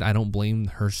arc of it. I don't blame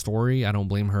her story. I don't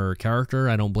blame her character.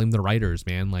 I don't blame the writers,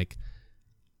 man. Like,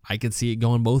 I could see it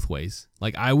going both ways.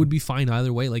 Like, I would be fine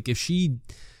either way. Like, if she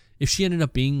ended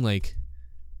up being like,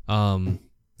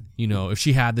 you know, if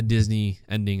she had the Disney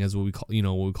ending as what we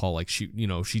call like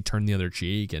she turned the other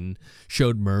cheek and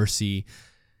showed mercy,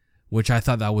 which I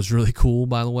thought that was really cool,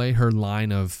 by the way. Her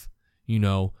line of, you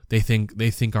know, they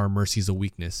think our mercy is a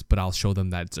weakness, but I'll show them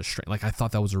that it's a strength. Like, I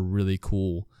thought that was a really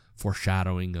cool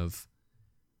foreshadowing of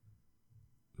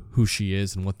who she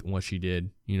is and what she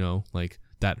did, you know, like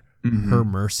that. Mm-hmm. Her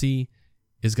mercy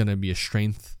is going to be a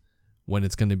strength when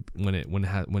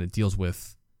it deals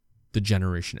with the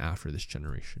generation after this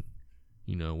generation,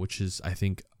 you know, which is, I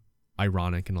think,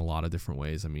 ironic in a lot of different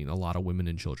ways. I mean, a lot of women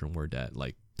and children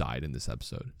died in this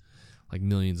episode. like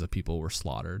millions of people were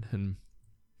slaughtered, and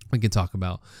we can talk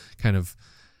about kind of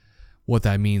what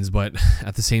that means, but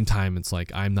at the same time, it's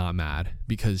like I'm not mad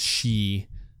because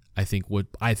I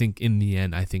think in the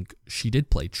end, I think she did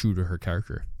play true to her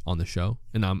character on the show,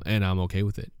 and I'm okay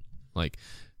with it. Like,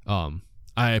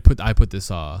 I put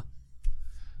this I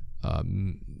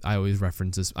always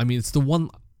reference this. I mean, it's the one,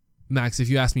 Max, if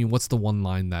you ask me what's the one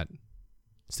line that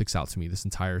sticks out to me this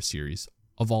entire series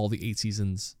of all the 8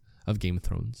 seasons of Game of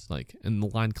Thrones, like, and the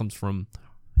line comes from,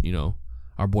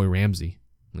 our boy Ramsay.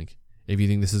 Like, if you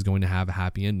think this is going to have a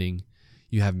happy ending,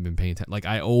 you haven't been paying attention. Like,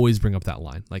 I always bring up that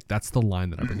line. Like, that's the line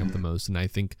that I bring up the most, and I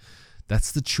think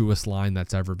that's the truest line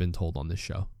that's ever been told on this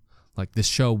show. Like, this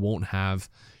show won't have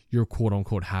your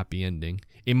quote-unquote happy ending.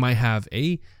 It might have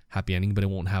a happy ending, but it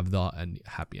won't have the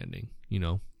happy ending,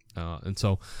 And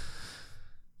so,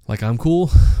 like, I'm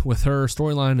cool with her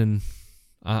storyline, and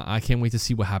I can't wait to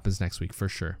see what happens next week for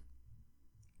sure.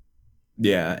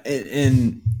 Yeah,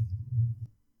 and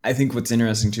I think what's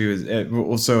interesting too is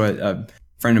also a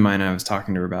friend of mine, I was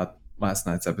talking to her about last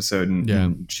night's episode,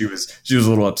 and she was a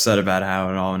little upset about how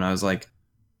and all, and I was like,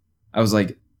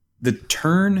 the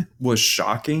turn was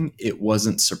shocking. It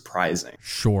wasn't surprising.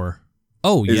 Sure.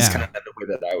 Oh yeah. It's kind of the way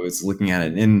that I was looking at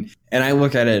it, and I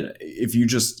look at it, if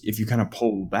you kind of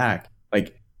pull back,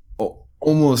 like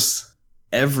almost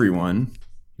everyone,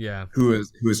 who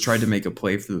has tried to make a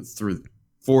play for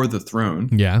the throne,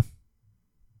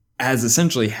 has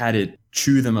essentially had it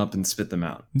chew them up and spit them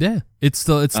out. Yeah, it's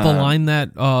the line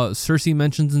that Cersei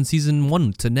mentions in season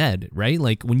 1 to Ned, right?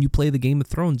 Like, when you play the Game of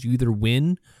Thrones, you either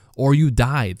win or you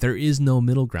die. There is no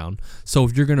middle ground. So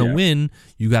if you're gonna win,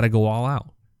 you got to go all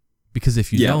out. Because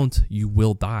if you don't, you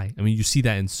will die. I mean, you see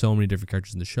that in so many different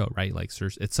characters in the show, right? Like,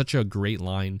 Cersei, it's such a great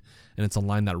line, and it's a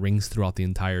line that rings throughout the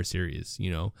entire series.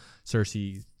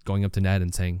 Cersei going up to Ned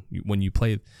and saying, when you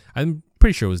play, I'm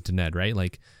pretty sure it was to Ned, right?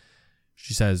 Like,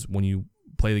 she says, when you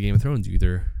play the Game of Thrones, you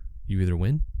either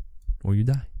win or you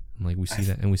die. And like, we see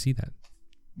that.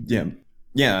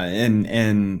 Yeah, and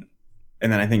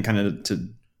then I think kind of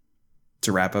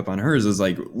to wrap up on hers is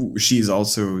like, she's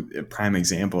also a prime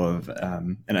example of,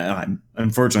 and I'm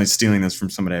unfortunately stealing this from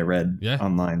somebody I read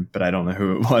online, but I don't know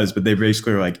who it was, but they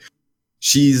basically were like,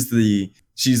 she's the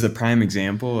prime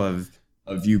example of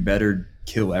you better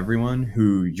kill everyone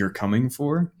who you're coming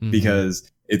for,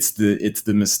 because it's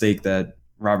the mistake that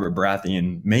Robert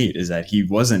Baratheon made, is that he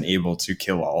wasn't able to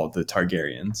kill all of the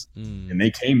Targaryens, and they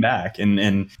came back,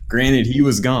 and granted he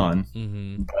was gone,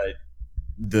 but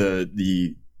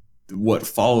the what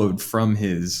followed from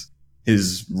his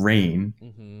reign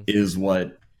is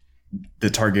what the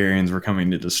Targaryens were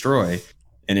coming to destroy.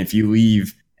 And if you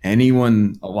leave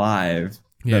anyone alive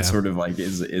that sort of like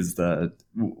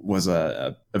was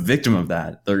a victim of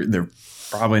that, they're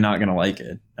probably not going to like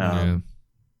it.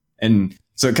 And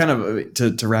so kind of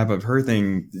to wrap up her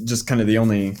thing, just kind of the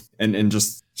only and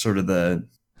just sort of the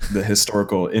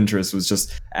historical interest was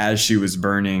just as she was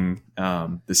burning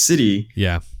the city.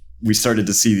 We started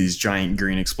to see these giant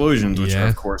green explosions, which are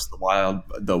of course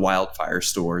the wildfire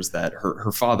stores that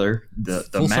her father, the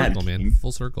Full Mad circle, King, man.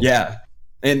 Full circle. Yeah.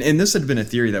 And this had been a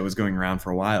theory that was going around for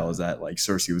a while, is that like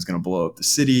Cersei was going to blow up the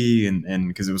city, and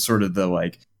because it was sort of the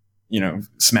like,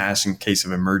 smash in case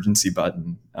of emergency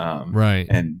button. Right.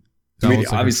 And we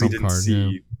obviously didn't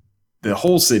see the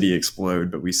whole city explode,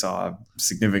 but we saw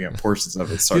significant portions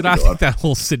of it start to go up. Dude, I think that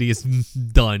whole city is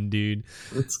done, dude.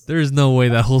 There's no way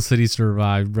that whole city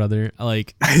survived, brother.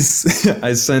 Like, I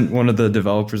sent one of the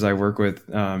developers I work with.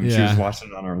 She was watching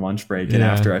it on our lunch break, and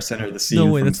after I sent her the scene. No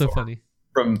way, that's so funny.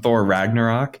 From Thor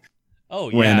Ragnarok.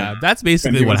 Oh yeah, that's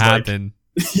basically what happened.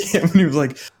 When he was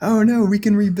like, "Oh no, we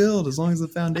can rebuild as long as the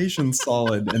foundation's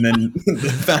solid," and then the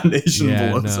foundation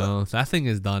blows up. That thing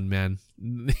is done, man.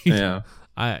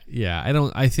 I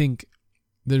think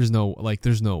there's no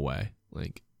way.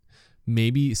 Like,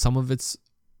 maybe some of it's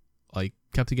like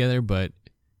kept together, but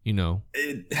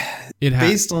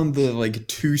based on the like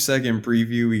 2-second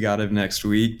preview we got of next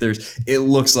week, it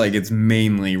looks like it's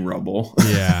mainly rubble.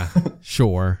 Yeah,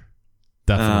 sure,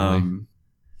 definitely.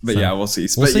 But we'll see.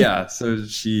 So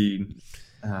she,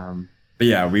 but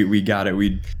yeah, we got it.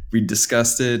 We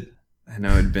discussed it. I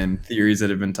know it'd been theories that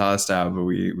had been tossed out, but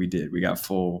we got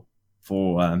full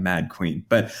Mad Queen.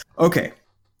 But okay,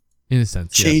 in a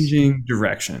sense, changing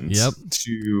directions.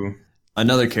 To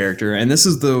another character, and this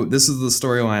is the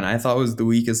storyline I thought was the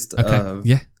weakest.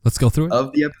 Let's go through it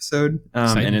of the episode.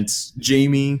 And it's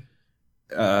Jaime,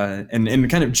 and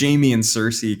kind of Jaime and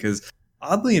Cersei, because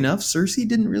oddly enough, Cersei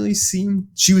didn't really seem,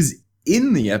 she was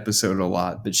in the episode a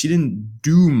lot, but she didn't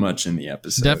do much in the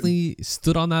episode. Definitely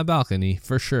stood on that balcony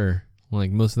for sure,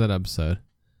 like most of that episode.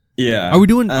 Yeah. Are we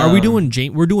doing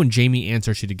we're doing Jaime and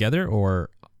Cersei together, or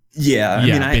yeah, I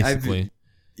mean, basically.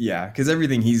 Yeah, because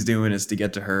everything he's doing is to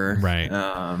get to her. Right.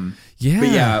 Yeah. But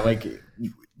yeah, like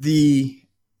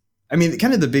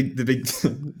kind of the big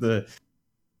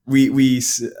we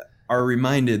are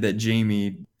reminded that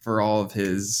Jaime, for all of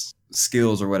his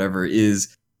skills or whatever,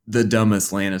 is the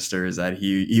dumbest Lannister. Is that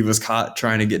he was caught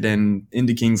trying to get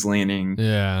into King's Landing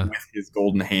with his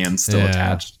golden hand still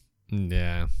attached.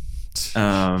 Yeah.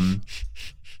 I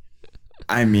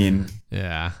mean,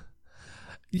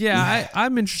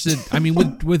 I'm interested. I mean,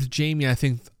 with Jaime, I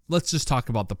think let's just talk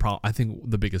about the problem. I think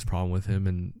the biggest problem with him,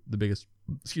 and the biggest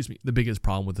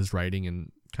problem with his writing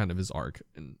and kind of his arc,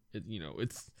 and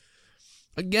it's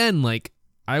again, like,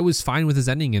 I was fine with his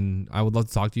ending, and I would love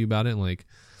to talk to you about it. Like,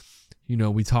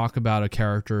 we talk about a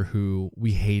character who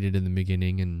we hated in the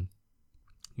beginning, and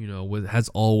has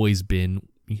always been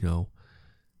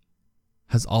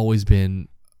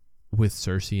with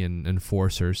Cersei and for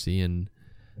Cersei, and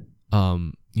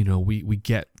we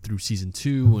get through season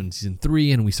 2 and season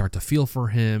 3, and we start to feel for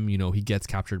him. He gets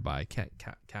captured by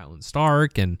Catelyn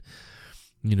Stark, and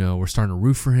we're starting to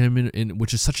root for him, in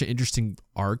which is such an interesting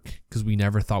arc because we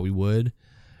never thought we would.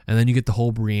 And then you get the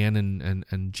whole Brienne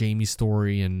and Jaime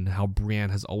story, and how Brienne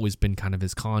has always been kind of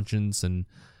his conscience, and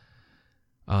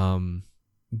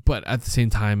but at the same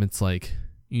time, it's like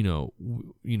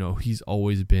he's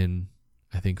always been,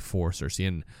 I think, for Cersei,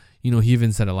 and he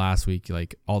even said it last week,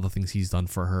 like all the things he's done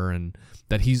for her, and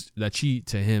that she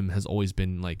to him has always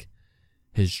been like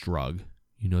his drug,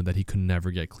 that he could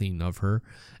never get clean of her.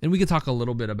 And we could talk a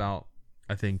little bit about,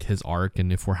 I think, his arc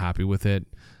and if we're happy with it.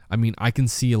 I mean, I can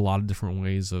see a lot of different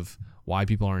ways of why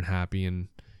people aren't happy, and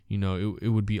it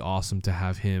would be awesome to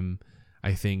have him,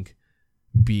 I think,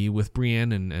 be with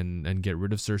Brienne and get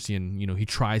rid of Cersei, and he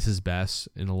tries his best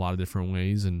in a lot of different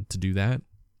ways and to do that.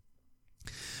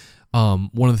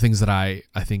 One of the things that I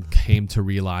think came to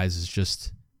realize is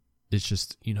just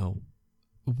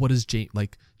what is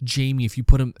Jaime, if you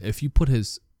put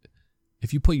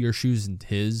your shoes in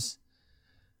his,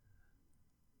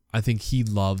 I think he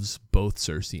loves both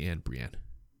Cersei and Brienne,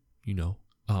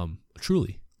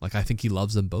 truly. Like, I think he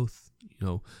loves them both.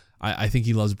 I think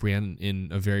he loves Brienne in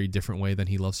a very different way than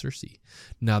he loves Cersei.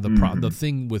 Now, the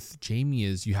thing with Jaime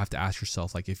is you have to ask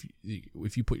yourself, like, if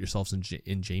you put yourselves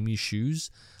in Jaime's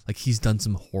shoes, like, he's done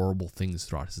some horrible things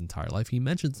throughout his entire life. He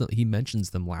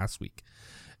mentions them last week.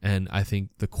 And I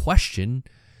think the question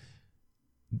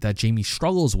that Jaime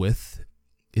struggles with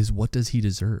is, what does he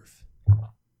deserve?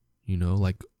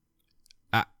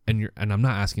 And I'm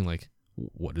not asking, like,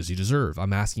 what does he deserve?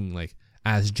 I'm asking, like,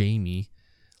 as Jaime,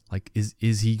 like,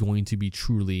 is he going to be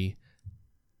truly,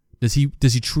 does he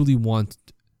truly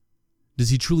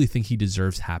think he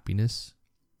deserves happiness?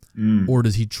 Or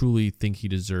does he truly think he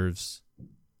deserves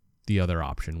the other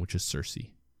option, which is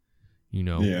Cersei?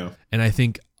 Yeah. And I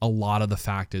think a lot of the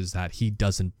fact is that he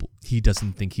doesn't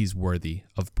think he's worthy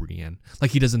of Brienne.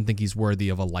 Like, he doesn't think he's worthy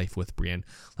of a life with Brienne.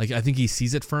 Like, I think he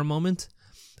sees it for a moment,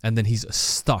 and then he's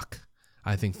stuck,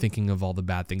 I think, thinking of all the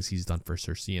bad things he's done for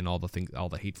Cersei, and all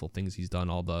the hateful things he's done,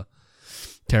 all the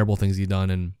terrible things he's done.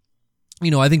 And,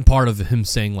 I think part of him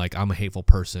saying, like, I'm a hateful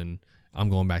person, I'm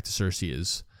going back to Cersei,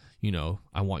 is,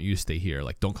 I want you to stay here.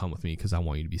 Like, don't come with me because I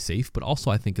want you to be safe. But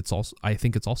also, I think it's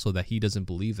also that he doesn't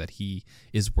believe that he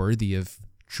is worthy of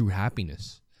true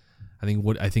happiness.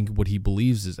 I think what he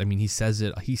believes is, I mean, he says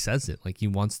it, like, he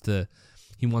wants to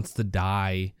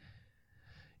die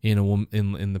in a woman,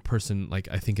 in the person, like,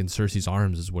 I think in Cersei's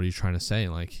arms, is what he's trying to say.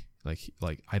 Like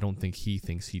I don't think he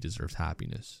thinks he deserves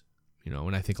happiness,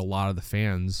 and I think a lot of the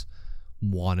fans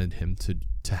wanted him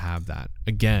to have that.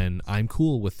 Again, I'm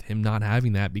cool with him not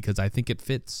having that because I think it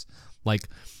fits. Like,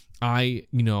 I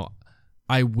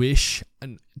wish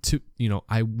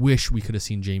we could have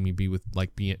seen Jaime be with,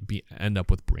 like, end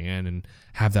up with Brienne and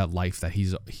have that life that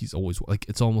he's always, like,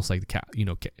 it's almost like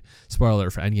spoiler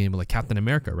alert for Endgame, but like Captain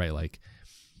America, right? Like,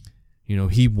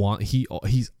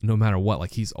 he's no matter what,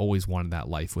 like, he's always wanted that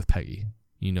life with Peggy,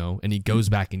 and he goes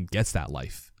back and gets that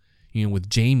life.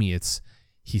 With Jaime, it's,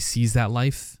 he sees that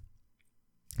life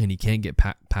and he can't get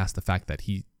past the fact that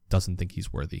he doesn't think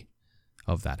he's worthy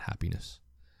of that happiness.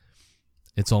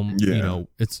 It's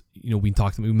we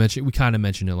kind of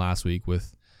mentioned it last week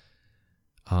with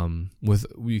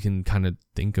we can kind of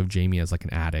think of Jaime as like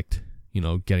an addict,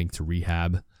 getting to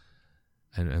rehab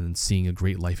and seeing a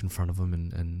great life in front of him,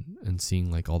 and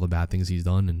seeing, like, all the bad things he's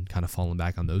done and kind of falling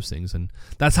back on those things. And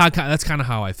that's kind of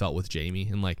how I felt with Jaime.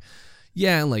 And, like,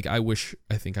 yeah, like, I wish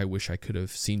I could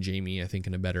have seen Jaime, I think,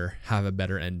 have a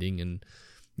better ending, and,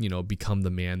 become the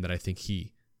man that I think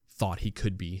he thought he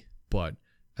could be. But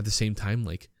at the same time,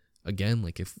 like, again,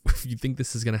 like if you think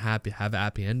this is gonna have a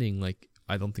happy ending, like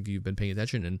I don't think you've been paying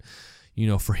attention. And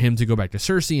for him to go back to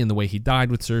Cersei and the way he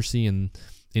died with Cersei,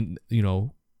 and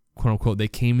quote unquote, they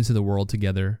came into the world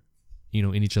together,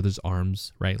 in each other's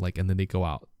arms, right? Like, and then they go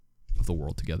out of the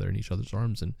world together in each other's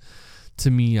arms. And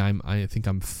to me, I think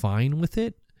I'm fine with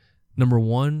it. Number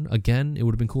one, again, it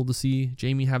would have been cool to see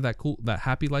Jaime have that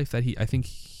happy life that I think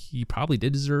he probably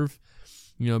did deserve,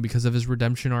 because of his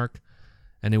redemption arc.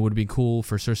 And it would be cool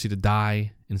for Cersei to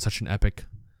die in such an epic,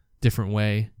 different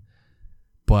way.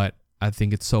 But I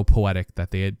think it's so poetic that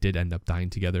they did end up dying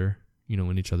together,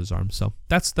 in each other's arms. So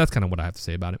that's kind of what I have to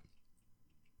say about it.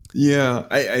 Yeah,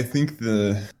 I think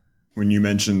when you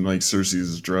mention like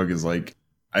Cersei's drug is like,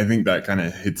 I think that kind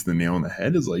of hits the nail on the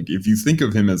head. Is like, if you think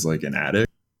of him as like an addict,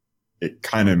 it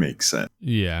kind of makes sense.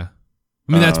 Yeah.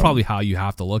 I mean, that's probably how you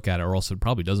have to look at it, or else it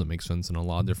probably doesn't make sense in a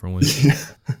lot of different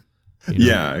ways.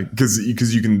 Yeah, because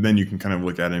you can kind of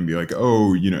look at it and be like,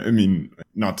 oh, I mean,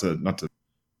 not to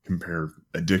compare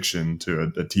addiction to a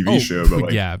TV show, but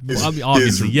like, yeah,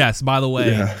 obviously, yes. By the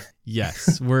way,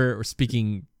 yes, we're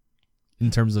speaking in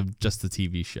terms of just the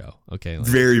TV show. Okay, like,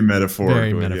 very metaphorical.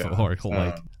 Very metaphorical.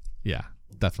 Like, yeah,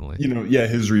 definitely.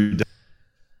 His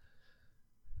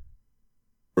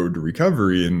road to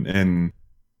recovery, and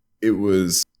it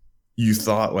was. You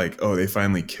thought like, oh, they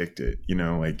finally kicked it.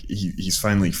 Like he's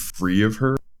finally free of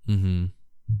her. Mm-hmm.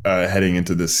 Heading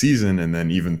into this season, and then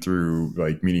even through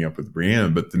like meeting up with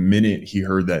Brienne. But the minute he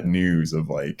heard that news of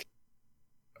like,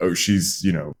 oh, she's,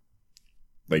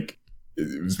 like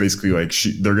it was basically like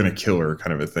they're gonna kill her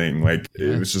kind of a thing. Like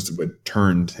it was just what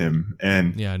turned him.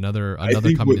 And yeah, another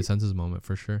coming to senses moment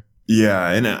for sure. Yeah,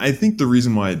 and I think the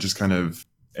reason why it just kind of,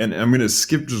 and I'm gonna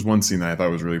skip just one scene that I thought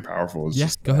was really powerful. Is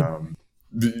just, go ahead.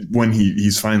 When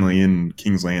he's finally in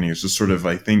King's Landing, it's just sort of,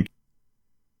 I think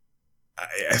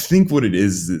what it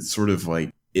is, it's sort of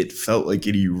like it felt like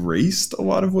it erased a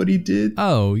lot of what he did.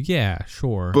 Oh yeah,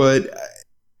 sure.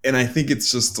 And I think it's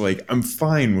just like, I'm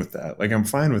fine with that. Like, I'm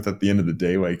fine with, at the end of the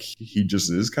day, like he just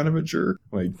is kind of a jerk,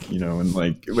 like, and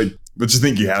like, but you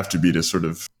think you have to be to sort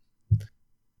of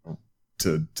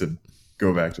to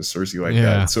go back to Cersei like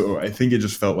that. So I think it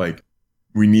just felt like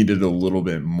we needed a little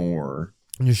bit more.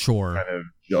 Sure. Kind of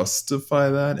justify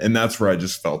that. And that's where I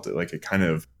just felt it. Like, it kind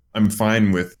of, I'm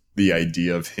fine with the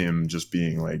idea of him just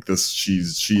being like this. She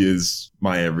is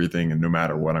my everything. And no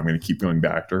matter what, I'm going to keep going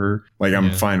back to her. Like,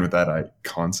 I'm fine with that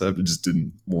concept. It just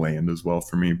didn't land as well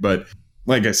for me. But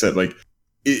like I said, like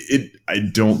I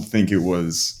don't think it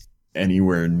was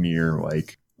anywhere near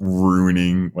like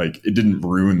ruining, like it didn't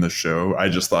ruin the show. I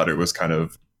just thought it was kind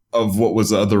of what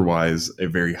was otherwise a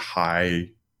very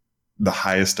the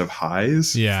highest of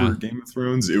highs for Game of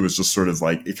Thrones. It was just sort of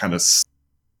like, it kind of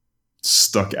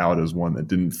stuck out as one that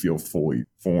didn't feel fully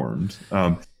formed,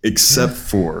 except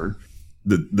for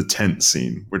the tent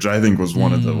scene, which I think was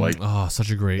one of the like, such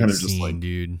a great kind of scene, just like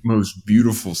dude, most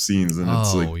beautiful scenes. And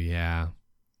it's like,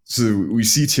 so we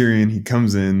see Tyrion, he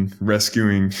comes in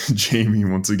rescuing Jaime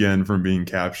once again from being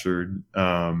captured,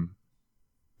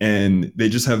 and they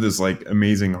just have this like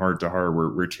amazing heart to heart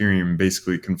where Tyrion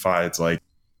basically confides like,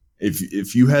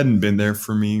 if you hadn't been there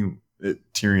for me,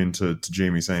 Tyrion to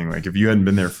Jaime saying like, if you hadn't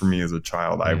been there for me as a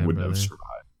child, I wouldn't have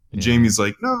survived. And Jaime's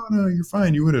like, no, you're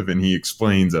fine, you would have. And he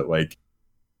explains that like,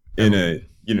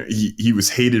 he was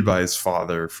hated by his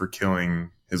father for killing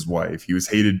his wife. He was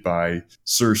hated by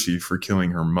Cersei for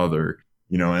killing her mother.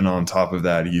 And on top of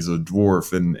that, he's a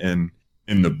dwarf, and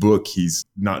in the book, he's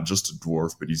not just a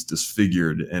dwarf, but he's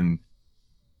disfigured. And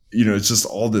it's just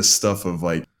all this stuff of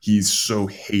like, he's so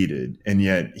hated, and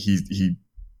yet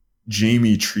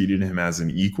Jaime treated him as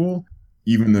an equal,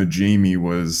 even though Jaime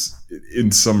was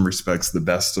in some respects the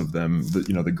best of them,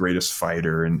 the greatest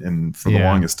fighter. And for the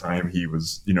longest time, he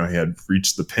was, he had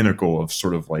reached the pinnacle of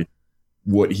sort of like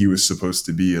what he was supposed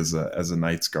to be as a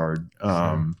Knight's Guard,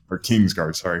 or King's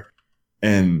Guard. Sorry.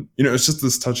 And, it's just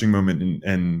this touching moment.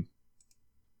 And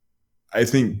I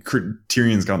think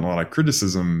Tyrion's gotten a lot of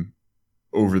criticism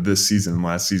over this season and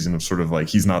last season of sort of like,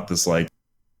 he's not this like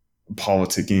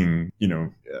politicking,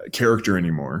 character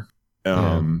anymore.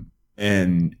 And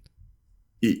and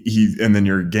then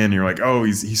you're like, oh,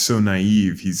 he's so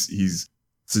naive. He's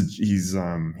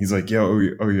like, yeah, oh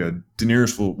yeah,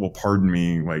 Daenerys will pardon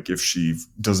me, like if she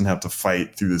doesn't have to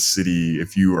fight through the city,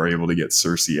 if you are able to get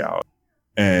Cersei out.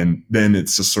 And then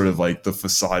it's just sort of like the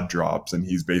facade drops, and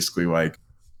he's basically like,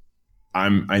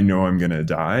 I know I'm gonna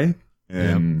die,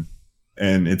 and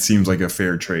it seems like a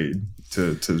fair trade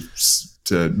to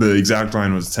the exact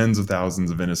line was tens of thousands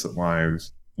of innocent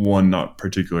lives, one not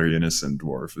particularly innocent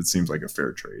dwarf. It seems like a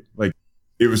fair trade. Like,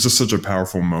 it was just such a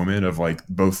powerful moment of like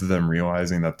both of them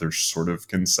realizing that they're sort of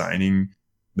consigning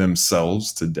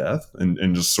themselves to death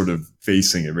and just sort of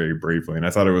facing it very bravely. And I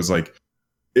thought it was like,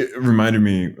 it reminded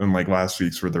me in like last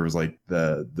week's where there was like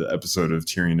the episode of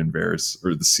Tyrion and Varys,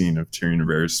 or the scene of Tyrion and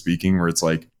Varys speaking, where it's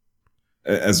like,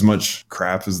 as much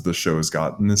crap as the show has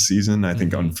gotten this season, I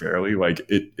think unfairly, like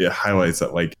it highlights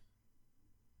that like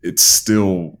it's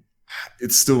still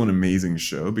an amazing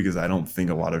show, because I don't think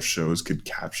a lot of shows could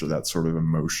capture that sort of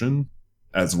emotion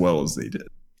as well as they did.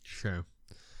 Sure.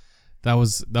 That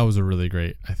was a really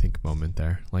great, I think, moment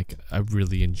there. Like, I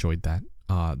really enjoyed that.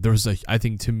 I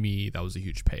think to me, that was a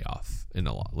huge payoff in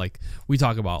a lot. Like, we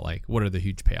talk about like, what are the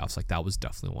huge payoffs? Like, that was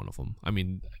definitely one of them. I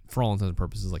mean, for all intents and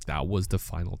purposes, like, that was the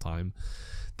final time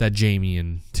that Jaime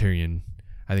and Tyrion,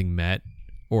 I think, met,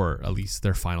 or at least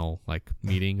their final like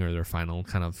meeting or their final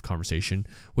kind of conversation,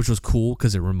 which was cool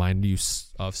because it reminded you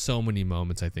of so many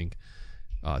moments. I think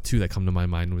two that come to my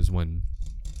mind was when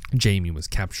Jaime was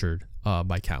captured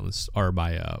by Catelyn, or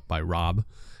by Robb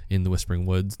in the Whispering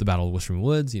Woods, the Battle of the Whispering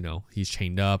Woods. You know, he's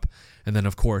chained up, and then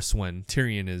of course when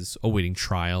Tyrion is awaiting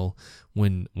trial,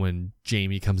 when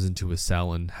Jaime comes into his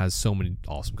cell and has so many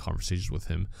awesome conversations with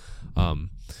him.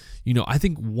 You know, I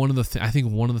think one of the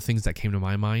things that came to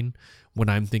my mind when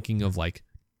I'm thinking of like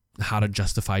how to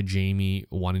justify Jaime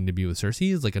wanting to be with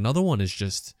Cersei is like, another one is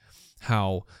just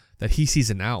how that he sees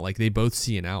an out. Like, they both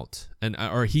see an out, and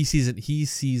or he sees it. He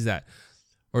sees that,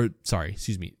 or sorry,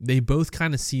 excuse me. They both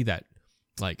kind of see that,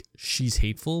 like, she's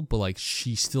hateful, but like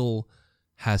she still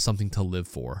has something to live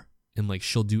for, and like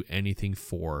she'll do anything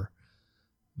for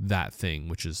that thing,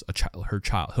 which is her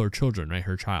children, right?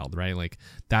 Her child, right? Like,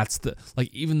 that's the,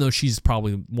 like, even though she's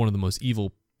probably one of the most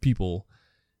evil people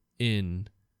in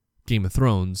Game of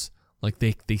Thrones, like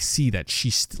they see that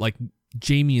she's like,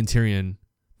 Jaime and Tyrion,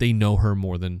 they know her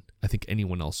more than I think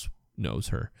anyone else knows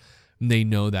her. And they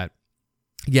know that,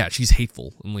 yeah, she's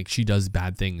hateful and like she does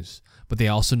bad things, but they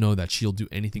also know that she'll do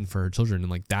anything for her children.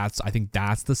 And like, I think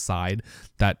that's the side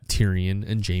that Tyrion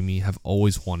and Jaime have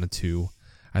always wanted to,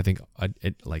 I think,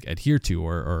 like adhere to,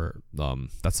 or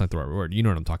that's not the right word. You know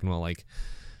what I'm talking about? Like,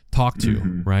 talk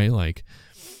to, right? Like,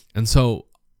 and so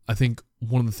I think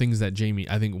one of the things that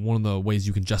one of the ways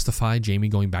you can justify Jaime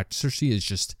going back to Cersei is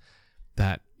just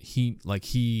that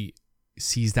he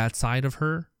sees that side of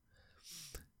her,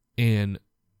 and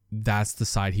that's the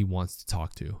side he wants to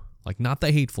talk to. Like, not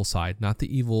the hateful side, not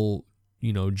the evil,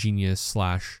 you know, genius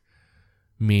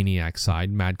 / maniac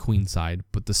side, Mad Queen side,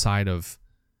 but the side of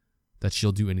that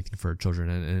she'll do anything for her children,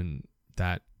 and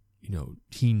that, you know,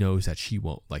 he knows that she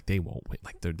won't, like, they won't win,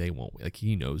 like they won't win. Like,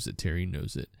 he knows it, Tyrion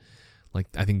knows it. Like,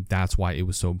 I think that's why it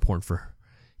was so important for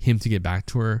him to get back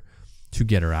to her, to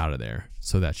get her out of there,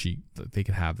 so that they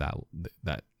could have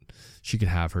that she could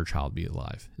have her child be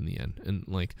alive in the end. And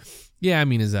like, yeah, I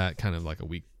mean, is that kind of like a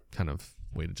weak kind of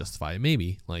way to justify it?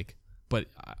 Maybe, like, but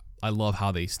I love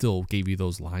how they still gave you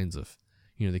those lines of,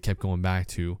 you know, they kept going back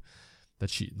to that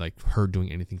she, like, her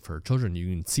doing anything for her children. You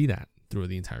can see that through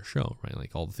the entire show, right?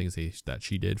 Like, all the things that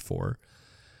she did for,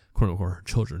 quote unquote, her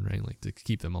children, right? Like, to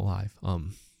keep them alive.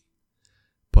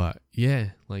 But yeah,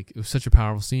 like, it was such a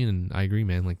powerful scene, and I agree,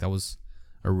 man. Like, that was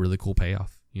a really cool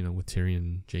payoff, you know, with Tyrion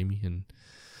and Jaime and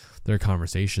their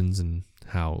conversations, and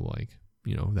how, like,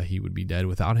 you know, that he would be dead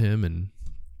without him. And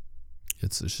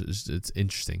it's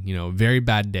interesting, you know. Very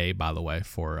bad day, by the way,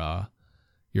 for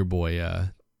your boy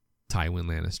Tywin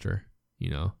Lannister,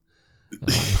 you know.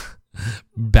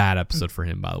 Bad episode for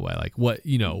him, by the way. Like,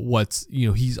 what's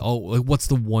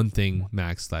the one thing,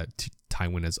 Max, that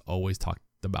Tywin has always talked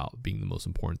about being the most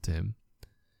important to him?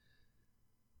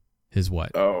 His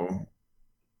what?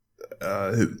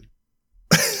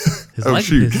 His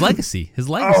legacy. His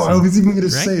legacy. Oh, I was even going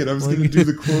to say it. I was going to do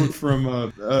the quote from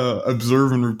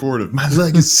Observe and Report of my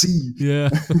legacy. Yeah.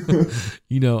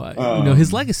 you know,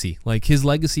 his legacy. Like, his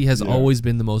legacy has always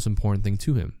been the most important thing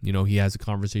to him. You know, he has a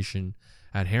conversation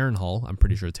at Harrenhal. I'm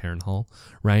pretty sure it's Harrenhal,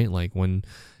 right? Like, when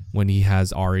he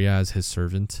has Arya as his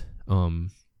servant,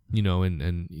 you know,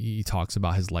 and he talks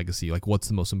about his legacy. Like, what's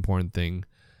the most important thing?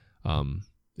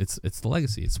 It's the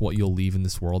legacy. It's what you'll leave in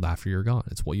this world after you're gone.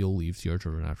 It's what you'll leave to your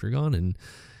children after you're gone. And,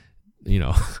 you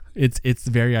know, it's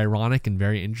very ironic and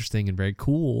very interesting and very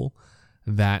cool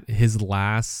that his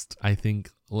last, I think,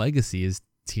 legacy is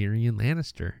Tyrion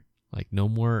Lannister. Like, no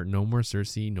more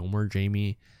Cersei, no more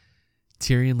Jaime.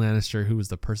 Tyrion Lannister, who was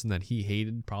the person that he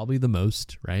hated probably the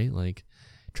most, right? Like,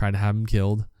 tried to have him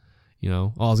killed. You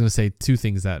know, I was gonna say two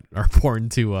things that are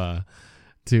important to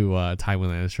Tywin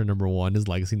Lannister. Number one, his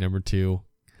legacy. Number two,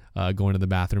 going to the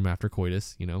bathroom after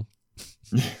coitus, you know.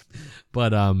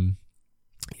 But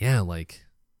yeah, like,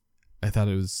 I thought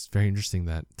it was very interesting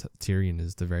that Tyrion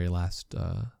is the very last.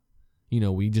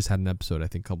 We just had an episode, I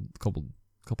think, couple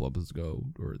episodes ago,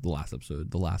 or the last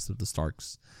episode, the last of the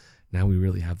Starks. Now we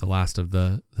really have the last of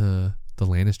the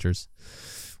Lannisters,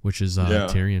 which is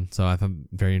Tyrion. So I thought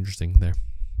very interesting there.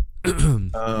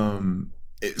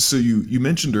 So you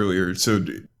mentioned earlier, so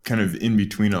kind of in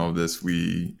between all of this,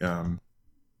 we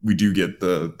do get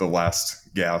the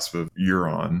last gasp of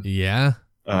Euron. Yeah.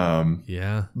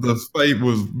 The fight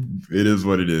it is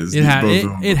what it is. It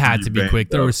had to be quick.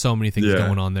 There were so many things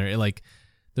going on there.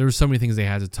 There were so many things they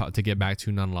had to get back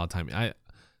to. Not a lot of time.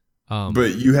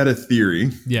 But you had a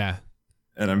theory. Yeah.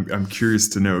 And I'm curious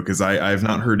to know, because I have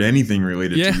not heard anything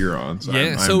related to Euron. So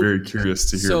I'm very curious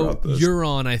to hear about this.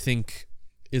 Euron, I think,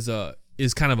 is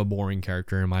kind of a boring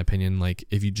character in my opinion. Like,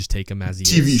 if you just take him as he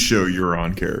TV is. show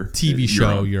Euron character. TV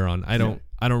show Euron. I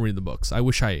don't read the books. I'm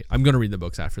going to read the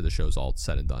books after the show's all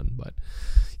said and done. But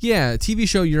yeah, TV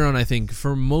show Euron, I think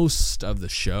for most of the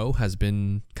show has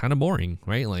been kind of boring,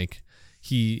 right? Like,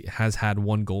 he has had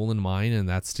one goal in mind, and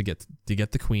that's to get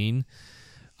the queen.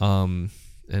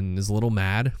 And is a little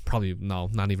mad. Probably no,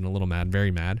 not even a little mad.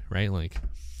 Very mad, right? Like,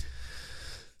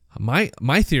 my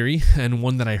theory, and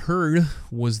one that I heard,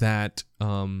 was that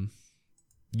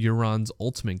Euron's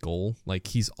ultimate goal, like,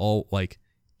 he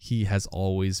has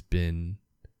always been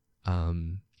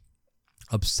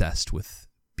obsessed with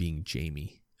being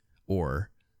Jaime,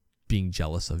 or being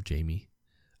jealous of Jaime.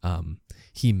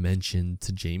 He mentioned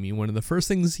to Jaime, one of the first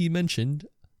things he mentioned,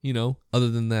 other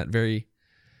than that very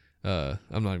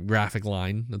I'm not graphic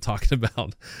line talking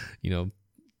about,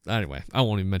 anyway, I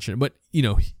won't even mention it, but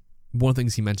one of the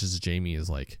things he mentions to Jaime is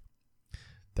like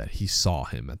that he saw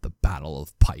him at the Battle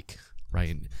of Pike,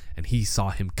 right? And he saw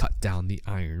him cut down the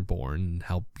Ironborn and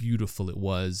how beautiful it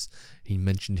was. He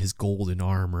mentioned his golden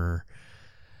armor.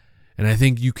 And I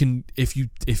think you can, if you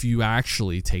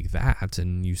actually take that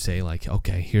and you say, like,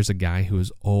 okay, here's a guy who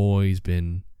has always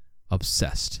been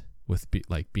obsessed with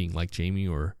being like Jaime,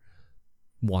 or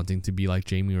wanting to be like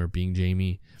Jaime, or being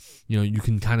Jaime, you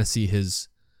can kind of see his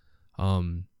a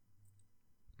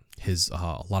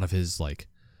lot of his like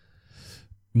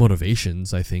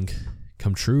motivations, I think,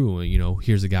 come true.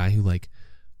 Here's a guy who like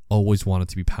always wanted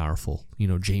to be powerful.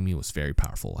 Jaime was very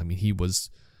powerful. I mean, he was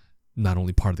not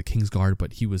only part of the Kingsguard,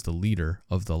 but he was the leader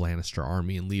of the Lannister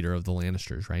army and leader of the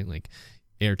Lannisters, right? Like,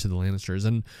 heir to the Lannisters.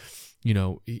 And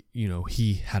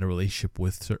he had a relationship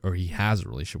with, or he has a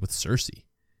relationship with Cersei.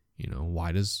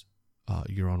 Why does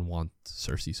Euron want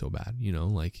Cersei so bad?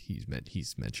 Like, he's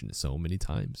mentioned it so many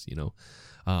times.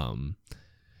 What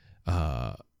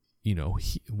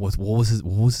was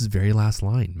his very last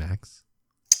line, Max?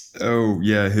 Oh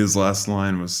yeah, his last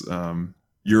line was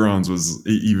Euron's was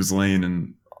he was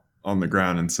laying on the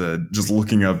ground and said, just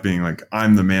looking up, being like,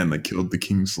 "I'm the man that killed the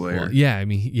Kingslayer." Well, yeah, I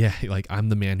mean, yeah, like, I'm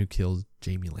the man who killed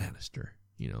Jaime Lannister.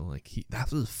 Like, that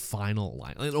was his final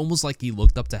line. Like, almost like he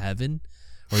looked up to heaven.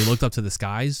 Or he looked up to the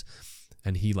skies,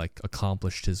 and he like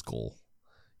accomplished his goal.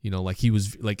 Like, he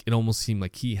was like, it almost seemed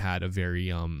like he had a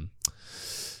very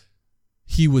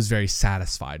he was very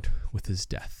satisfied with his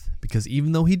death, because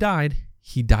even though he died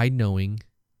knowing,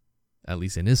 at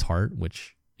least in his heart,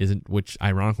 which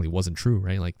ironically wasn't true,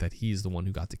 right? Like, that he's the one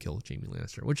who got to kill Jaime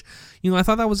Lannister, which, I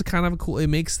thought that was a kind of a cool, it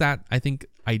makes that, I think,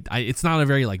 it's not a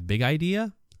very like big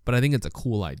idea, but I think it's a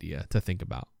cool idea to think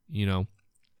about,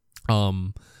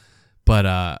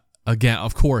 But again,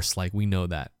 of course, like, we know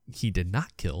that he did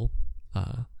not kill.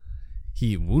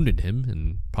 He wounded him,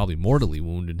 and probably mortally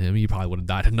wounded him. He probably would have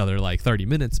died another like 30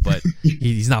 minutes, but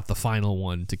he's not the final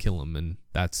one to kill him, and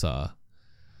that's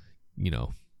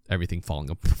everything falling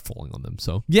on them.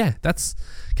 So yeah, that's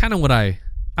kind of what I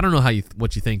don't know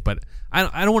what you think, but I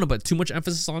don't want to put too much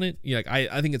emphasis on it. Like,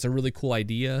 I think it's a really cool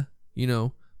idea,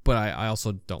 but I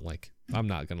also don't like. I'm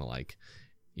not gonna like,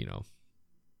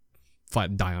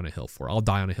 die on a hill for. I'll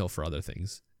die on a hill for other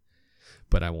things,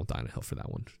 but I won't die on a hill for that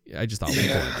one. I just thought it was a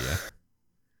cool idea.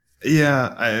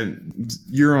 Yeah,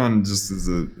 Euron just is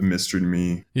a mystery to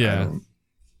me. Yeah,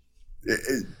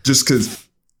 just because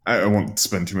I won't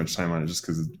spend too much time on it, just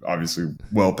because it's obviously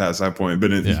well past that point. But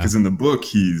because in the book,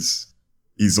 he's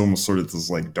almost sort of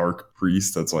this like dark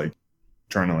priest that's like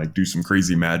trying to like do some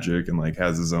crazy magic, and like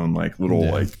has his own like little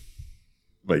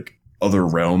like other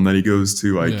realm that he goes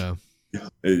to. Like, so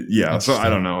I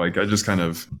don't know. Like, I just kind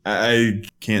of I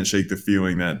can't shake the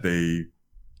feeling that they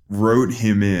wrote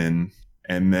him in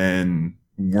and then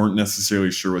weren't necessarily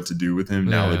sure what to do with him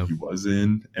now that he was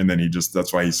in, and then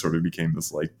that's why he sort of became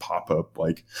this like pop-up,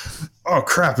 like, oh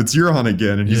crap, it's Euron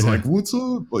again, and he's like, what's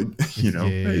up, like,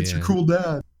 hey, it's your cool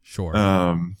dad. Sure.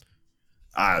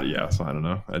 So I don't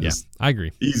know. I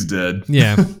agree. He's dead.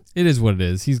 Yeah, it is what it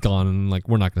is. He's gone, and like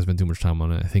we're not going to spend too much time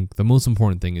on it. I think the most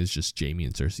important thing is just Jaime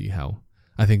and Cersei. How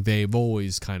I think they've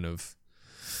always kind of,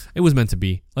 it was meant to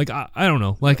be. Like I don't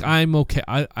know. Like I'm okay.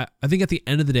 I think at the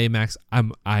end of the day, Max,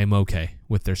 I'm okay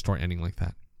with their story ending like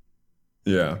that.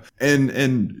 Yeah,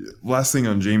 and last thing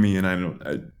on Jaime, and I don't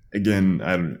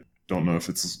know if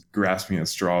it's grasping at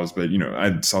straws, but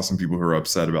I saw some people who are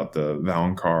upset about the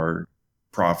Valonqar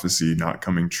prophecy not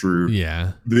coming true.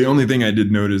 Yeah. The only thing I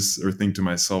did notice or think to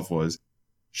myself was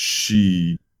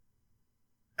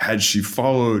had she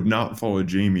not followed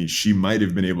Jaime, she might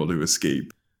have been able to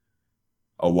escape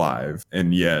alive,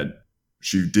 and yet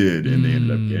she did, and they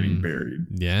ended up getting buried.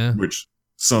 Yeah. Which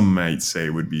some might say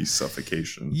would be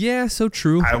suffocation. Yeah, so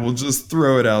true. I will just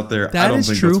throw it out there. I don't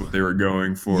think that's what they were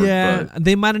going for. Yeah, but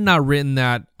they might have not written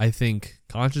that, I think,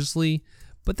 consciously,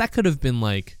 but that could have been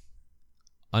like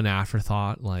an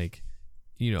afterthought, like,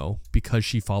 because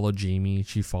she followed Jaime,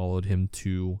 she followed him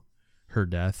to her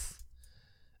death.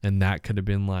 And that could have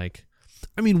been like,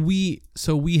 I mean, we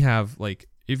have like,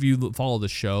 if you follow the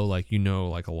show, like,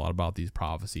 like a lot about these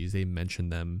prophecies, they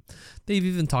mentioned them. They've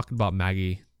even talked about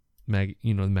Maggie, Maggie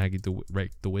the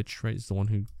witch, right? Is the one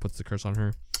who puts the curse on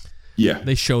her. Yeah.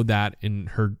 They showed that in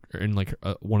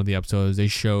one of the episodes. They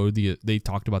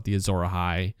talked about the Azor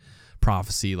Ahai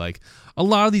prophecy. Like a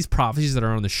lot of these prophecies that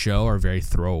are on the show are very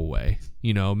throwaway,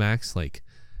 Max, like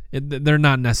they're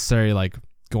not necessarily like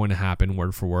going to happen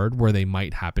word for word, where they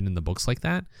might happen in the books like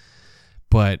that.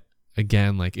 But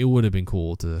again, like it would have been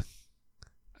cool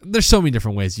there's so many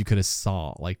different ways you could have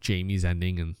saw like Jaime's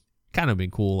ending, and kind of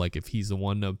been cool. Like if he's the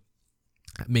one to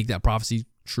make that prophecy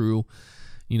true,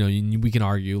 we can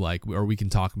argue like, or we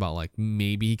can talk about like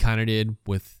maybe he kind of did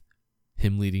with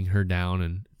him leading her down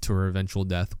and to her eventual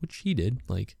death, which he did,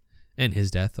 like, and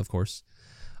his death, of course,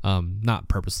 not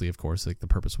purposely, of course, like the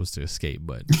purpose was to escape,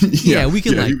 but we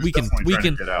can kind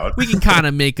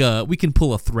of we can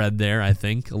pull a thread there, I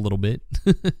think, a little bit.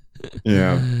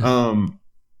 Yeah.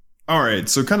 All right,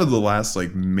 so kind of the last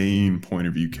like main point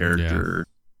of view character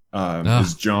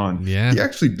is Jon. Yeah. He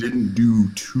actually didn't do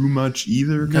too much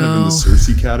either, kind of in the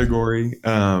Cersei category.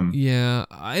 Yeah,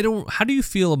 how do you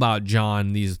feel about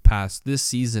Jon this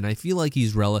season? I feel like he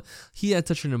had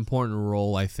such an important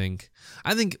role, I think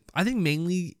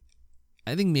mainly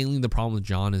the problem with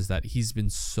Jon is that he's been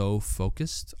so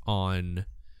focused on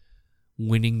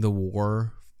winning the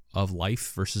war of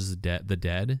life versus the dead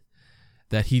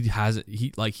that he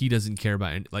doesn't care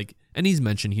about and he's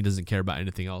mentioned he doesn't care about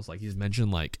anything else. Like he's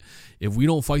mentioned, like, if we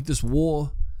don't fight this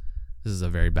war, this is a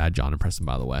very bad Jon impression,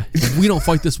 by the way. If we don't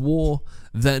fight this war,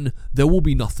 then there will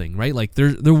be nothing, right? Like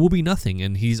there will be nothing.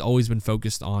 And he's always been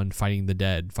focused on fighting the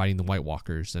dead, fighting the White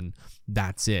Walkers, and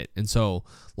that's it. And so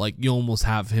like you almost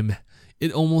have him,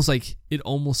 it almost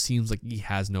seems like he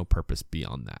has no purpose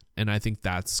beyond that. And I think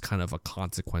that's kind of a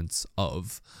consequence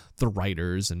of the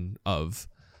writers and of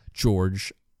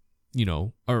George,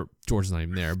 or George's not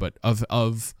even there, but of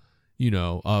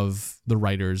the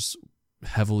writers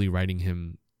heavily writing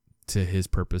him to his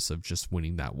purpose of just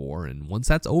winning that war. And once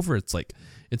that's over, it's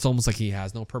almost like he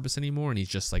has no purpose anymore, and he's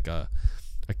just like a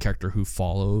character who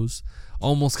follows,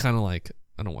 almost kind of like,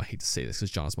 I hate to say this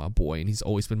because Jon's my boy and he's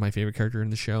always been my favorite character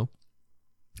in the show.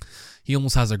 He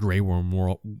almost has a Grey Worm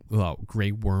role,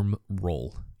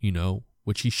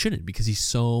 which he shouldn't, because he's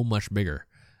so much bigger.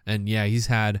 And yeah, he's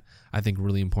had, I think,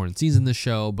 really important scenes in this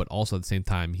show, but also at the same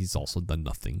time, he's also done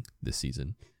nothing this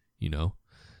season,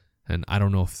 And I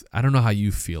don't know how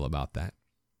you feel about that.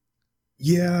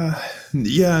 Yeah,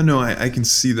 no, I can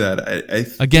see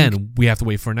that. Again, we have to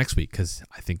wait for next week, because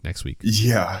I think next week,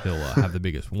 he'll have one of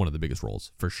the biggest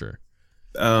roles for sure.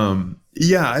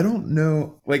 I don't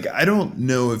know. Like, I don't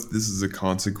know if this is a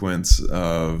consequence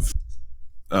of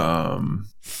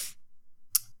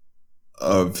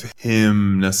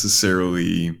him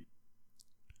necessarily,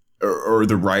 or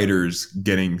the writers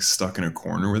getting stuck in a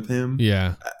corner with him.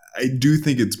 Yeah, I do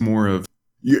think it's more of,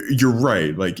 you're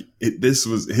right. Like this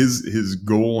was his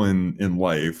goal in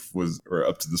life was, or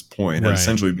up to this point, had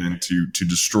essentially been to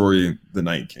destroy the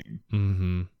Night King.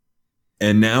 Mm-hmm.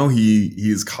 And now he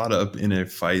is caught up in a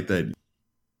fight that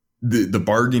the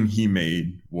bargain he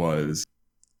made was,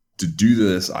 to do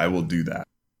this, I will do that.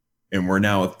 And we're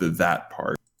now at that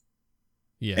part.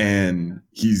 Yeah. And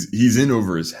he's in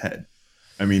over his head.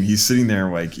 I mean, he's sitting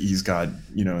there like he's got,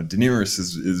 Daenerys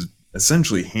is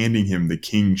essentially handing him the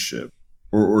kingship,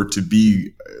 or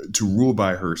to rule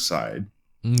by her side.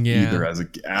 Yeah. Either as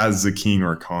a king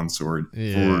or a consort,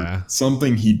 for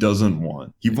something he doesn't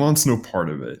want. He wants no part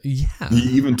of it. Yeah. He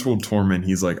even told Tormund,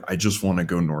 he's like, I just want to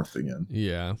go north again.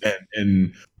 Yeah.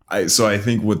 And I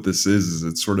think what this is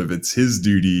it's his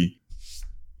duty.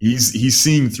 He's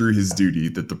seeing through his duty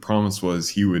that the promise was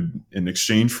he would, in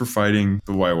exchange for fighting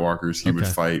the White Walkers, he would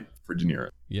fight for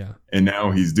Daenerys. Yeah. And now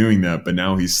he's doing that, but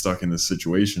now he's stuck in this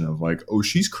situation of like, oh,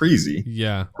 she's crazy.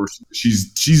 Yeah. Or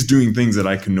she's doing things that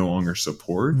I can no longer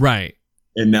support. Right.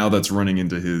 And now that's running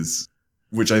into his,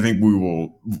 which I think we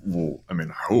will I mean,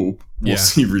 I hope we'll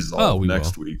see resolved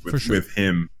next week with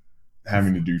him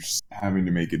having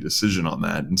to make a decision on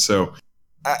that. And so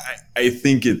I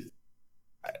think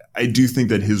I do think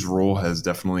that his role has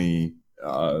definitely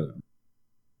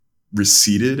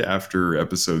receded after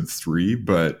episode 3,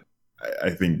 but I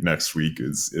think next week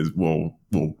is we'll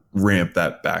ramp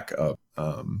that back up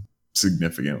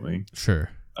significantly. Sure.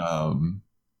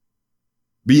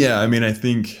 But yeah, I mean, I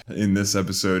think in this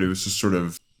episode it was just sort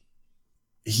of,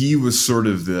 he was sort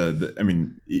of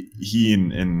he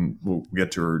and we'll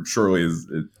get to her shortly,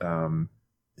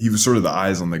 he was sort of the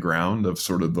eyes on the ground of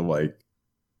sort of the like,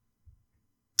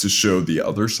 to show the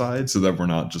other side so that we're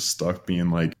not just stuck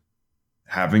being like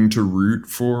having to root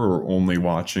for or only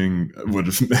watching what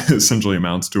essentially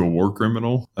amounts to a war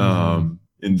criminal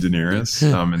in Daenerys.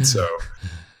 And so,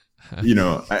 you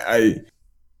know, I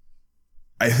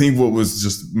think what was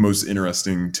just most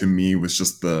interesting to me was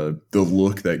just the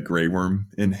look that Grey Worm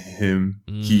in him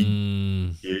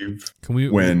he gave. Can we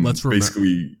let's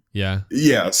basically yeah.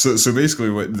 So basically,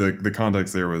 what the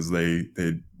context there was, they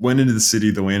went into the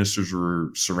city. The Lannisters were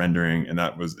surrendering, and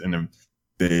that was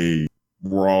they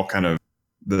were all kind of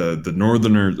the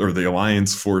Northerners or the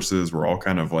Alliance forces were all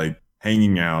kind of like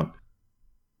hanging out,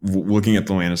 looking at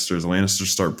the Lannisters. The Lannisters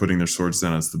start putting their swords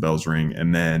down as the bells ring,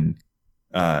 and then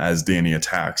as Dany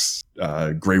attacks,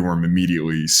 Grey Worm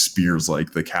immediately spears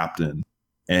like the captain,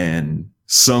 and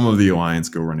some of the Alliance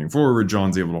go running forward.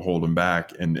 Jon's able to hold him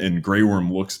back, and Grey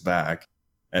Worm looks back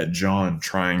at Jon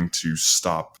trying to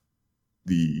stop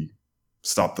the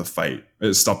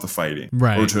fighting,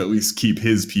 right, or to at least keep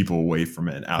his people away from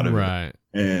it, out of it.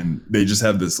 And they just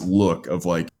have this look of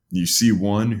like, you see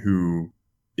one who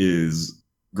is,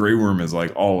 Grey Worm is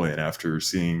like all in after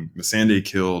seeing Missandei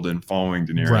killed and following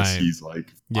Daenerys. Right. He's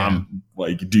like, I'm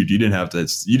like, dude, you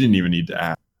didn't even need to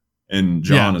act. And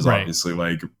Jon is obviously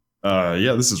like,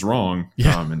 this is wrong.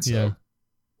 And so,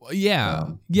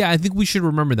 I think we should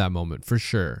remember that moment for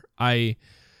sure. I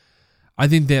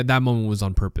think that moment was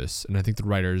on purpose, and I think the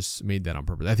writers made that on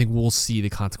purpose. I think we'll see the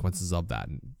consequences of that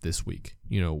this week.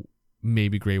 You know,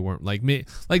 maybe Grey Worm, like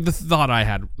the thought I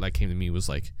had that came to me was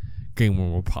like, Grey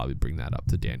Worm will probably bring that up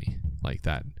to Dany, like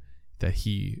that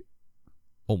he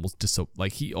almost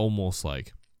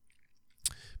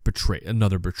betrayed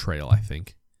another betrayal. I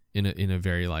think in a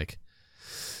very like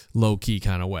low key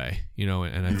kind of way, you know.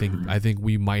 And I think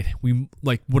we might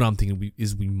what I'm thinking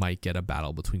is we might get a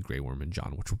battle between Grey Worm and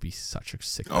Jon, which would be such a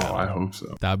sick battle. I hope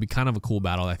so. That would be kind of a cool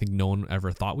battle. I think no one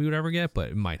ever thought we would ever get, but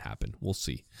it might happen. We'll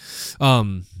see.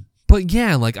 But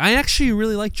yeah, like I actually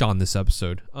really like Jon this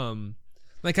episode.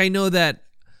 Like I know that,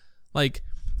 like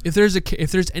if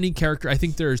there's any character, I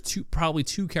think there's probably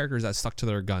two characters that stuck to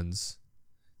their guns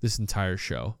this entire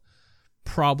show.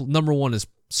 Number one is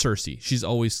Cersei. She's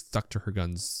always stuck to her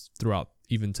guns throughout,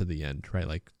 even to the end, right?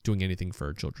 Like doing anything for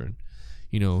her children.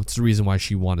 You know, it's the reason why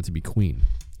she wanted to be queen.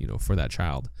 You know, for that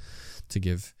child, to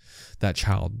give that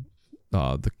child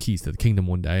the keys to the kingdom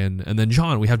one day. And then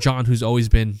Jon, we have Jon, who's always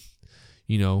been,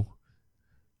 you know,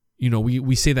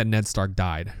 we say that Ned Stark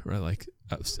died, right? Like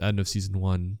end of season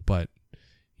 1, but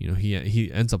you know, he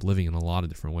ends up living in a lot of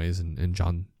different ways, and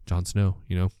Jon Snow,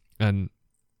 you know. And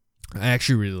I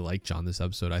actually really liked Jon this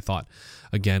episode. I thought,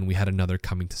 again, we had another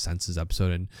coming to senses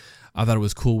episode, and I thought it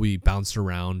was cool. We bounced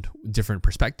around different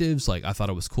perspectives. Like I thought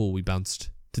it was cool. We bounced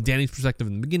to Dany's perspective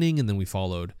in the beginning, and then we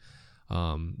followed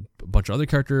a bunch of other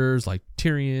characters like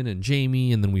Tyrion and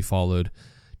Jaime, and then we followed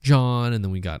Jon, and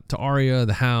then we got to Arya,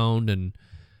 the Hound, and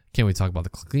can't wait to talk about the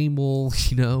Clegane Bowl,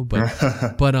 you know,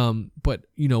 but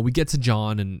you know, we get to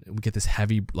Jon, and we get this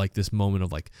heavy, like this moment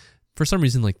of like, for some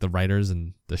reason, like the writers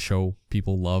and the show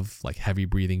people love like heavy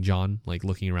breathing Jon, like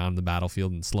looking around the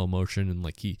battlefield in slow motion, and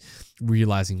like he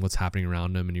realizing what's happening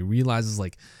around him, and he realizes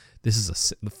like this is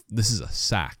a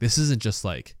sack. This isn't just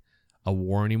like a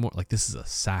war anymore. Like this is a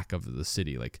sack of the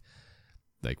city. Like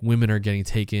women are getting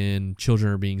taken,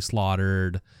 children are being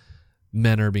slaughtered,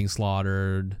 men are being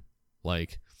slaughtered.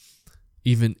 Like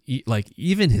even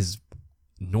his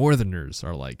Northerners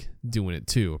are like doing it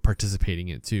too, participating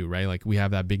in it too, right? Like we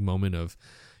have that big moment of,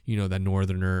 you know, that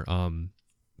Northerner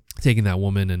taking that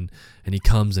woman, and he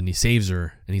comes and he saves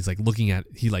her, and he's like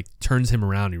he like turns him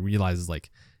around, and he realizes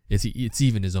like it's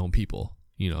even his own people,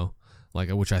 you know, like,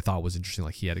 which I thought was interesting.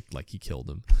 Like he killed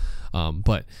him.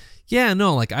 But Yeah,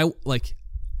 no, like I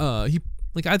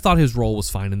thought his role was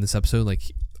fine in this episode. Like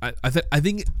I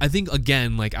think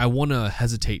again, like I want to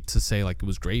hesitate to say like it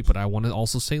was great, but I want to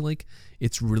also say like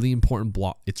it's really important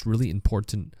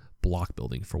block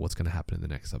building for what's going to happen in the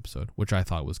next episode, which I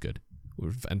thought was good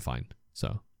and fine.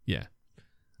 So yeah,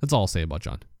 that's all I'll say about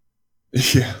Jon.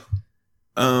 Yeah.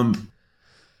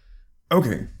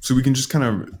 Okay, so we can just kind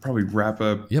of probably wrap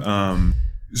up. Yep.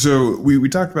 So we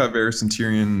talked about Varys and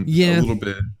Tyrion a little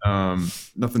bit.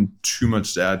 Nothing too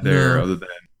much to add there, other than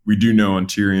we do know on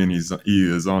Tyrion he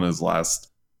is on his last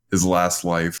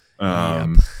life.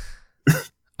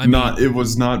 It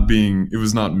was not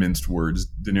minced words.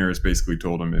 Daenerys basically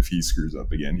told him if he screws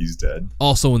up again, he's dead.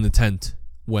 Also in the tent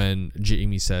when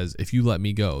Jaime says, "If you let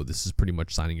me go, this is pretty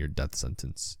much signing your death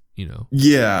sentence." You know.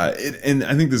 Yeah, and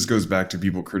I think this goes back to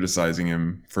people criticizing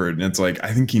him for it. And it's like,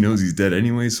 I think he knows he's dead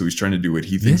anyway, so he's trying to do what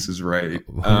he thinks is right. It's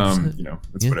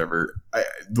whatever.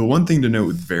 The one thing to note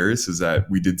with Varys is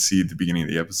that we did see at the beginning of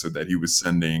the episode that he was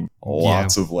sending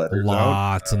lots of letters,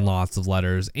 and lots of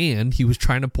letters, and he was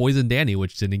trying to poison Dany,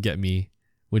 which didn't get me.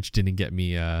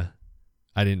 I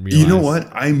didn't realize. You know what?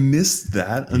 I missed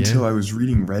that until I was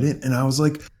reading Reddit, and I was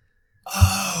like,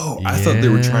 oh, I thought they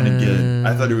were trying to get.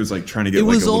 I thought it was like trying to get. It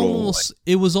was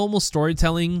it was almost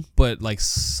storytelling, but like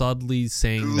subtly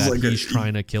saying that like he's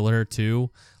trying to kill her too.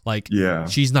 Like,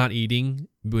 she's not eating,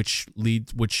 which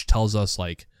tells us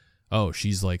like, oh,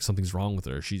 she's like something's wrong with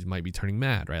her. She might be turning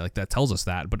mad, right? Like that tells us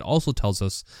that, but also tells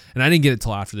us. And I didn't get it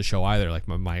till after the show either. Like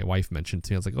my wife mentioned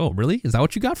to me, I was like, oh, really? Is that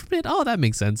what you got from it? Oh, that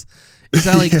makes sense. Is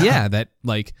that like that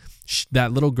like.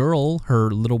 That little girl,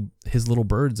 his little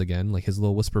birds again, like his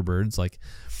little whisper birds, like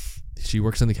she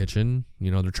works in the kitchen,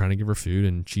 you know, they're trying to give her food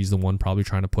and she's the one probably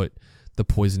trying to put the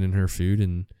poison in her food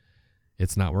and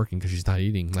it's not working because she's not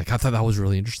eating. Like I thought that was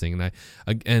really interesting.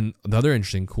 And the other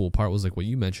interesting cool part was like what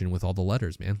you mentioned with all the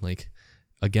letters, man, like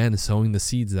again, sowing the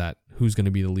seeds that who's going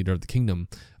to be the leader of the kingdom.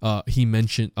 He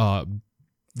mentioned,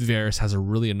 Varys has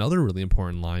another really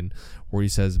important line where he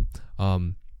says,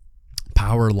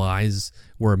 power lies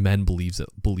where men believe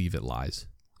it lies,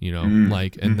 you know,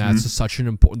 that's such an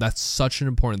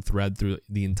important thread through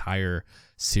the entire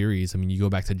series. I mean, you go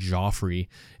back to Joffrey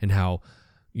and how,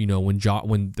 you know, when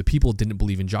the people didn't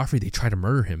believe in Joffrey, they tried to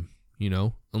murder him, you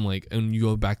know, and you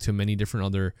go back to many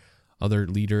different other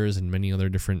leaders and many other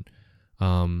different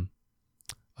people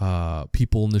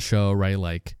in the show, right?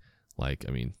 Like I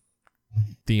mean,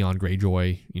 Theon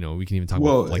Greyjoy, you know, we can even talk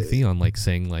about like Theon, like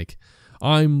saying like,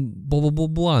 I'm blah, blah, blah,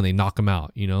 blah, and they knock him out,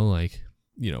 you know, like,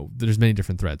 you know, there's many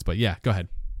different threads, but yeah, go ahead.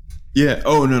 Yeah.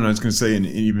 Oh, no, I was going to say, and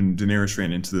even Daenerys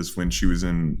ran into this when she was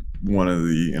in one of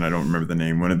the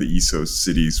Essos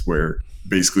cities where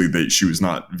basically she was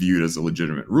not viewed as a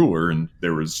legitimate ruler and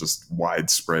there was just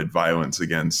widespread violence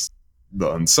against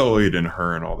the Unsullied and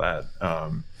her and all that.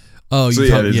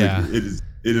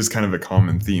 It is kind of a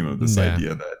common theme of this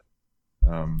idea that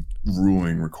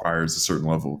ruling requires a certain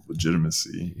level of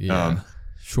legitimacy.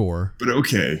 Sure. But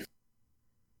okay.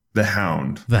 The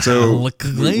Hound. We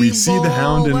see the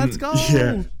Hound and let's go.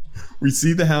 Yeah. We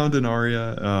see the Hound and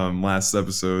Arya. Last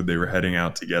episode they were heading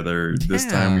out together. This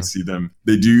time we see them.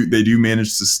 They do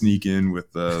manage to sneak in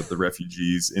with the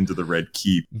refugees into the Red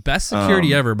Keep. Best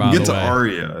security ever, by the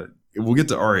way. We'll get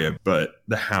to Arya, but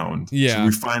the Hound. Yeah, so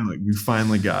we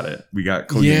finally got it. We got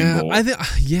Clegane Bowl. I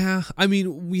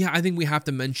think we have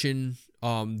to mention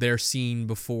their scene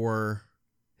before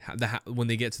when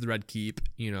they get to the Red Keep.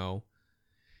 You know,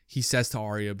 he says to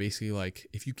Arya basically like,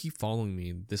 if you keep following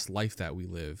me, this life that we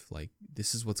live, like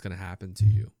this is what's gonna happen to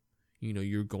you. You know,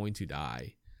 you're going to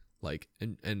die. Like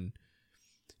and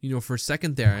you know, for a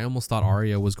second there, I almost thought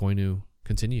Arya was going to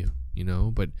continue. You know,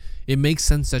 but it makes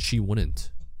sense that she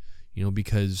wouldn't. You know,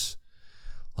 because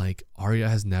like Arya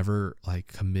has never like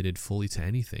committed fully to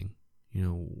anything,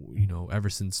 you know, ever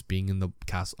since being in the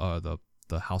castle,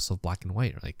 the House of Black and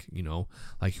White. Like, you know,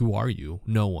 like, who are you?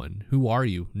 No one. Who are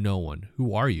you? No one.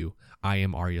 Who are you? I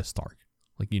am Arya Stark.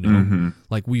 Like, you know,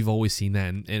 like we've always seen that,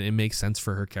 and it makes sense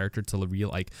for her character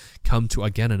to come to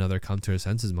her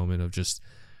senses moment of just,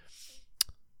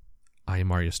 I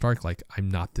am Arya Stark. Like, I'm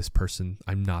not this person.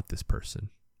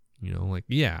 You know, like,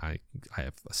 yeah, I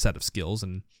have a set of skills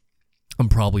and I'm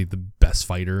probably the best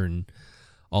fighter in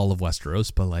all of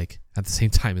Westeros, but like at the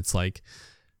same time, it's like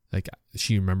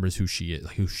she remembers who she is,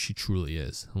 like who she truly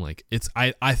is. And like,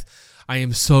 I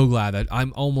am so glad that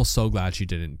I'm almost so glad she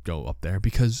didn't go up there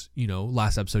because, you know,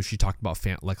 last episode she talked about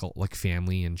like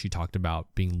family, and she talked about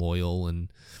being loyal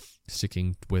and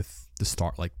sticking with the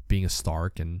Stark, like being a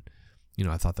Stark. And, you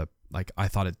know, I thought it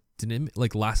didn't,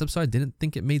 like last episode, I didn't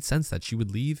think it made sense that she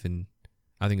would leave, and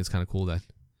I think it's kind of cool that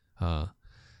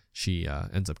she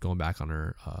ends up going back on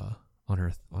her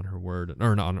word,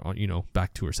 or not on,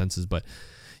 back to her senses. But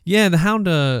yeah, the Hound,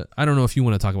 I don't know if you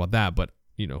want to talk about that, but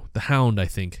the Hound, I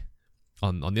think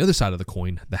on the other side of the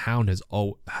coin, the Hound has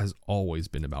always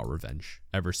been about revenge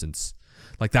ever since.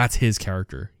 Like, that's his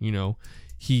character.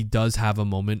 He does have a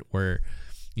moment where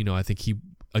I think he,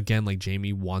 again, like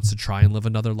Jamie, wants to try and live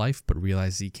another life, but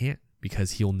realizes he can't,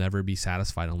 because he'll never be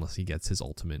satisfied unless he gets his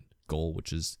ultimate goal,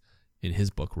 which is, in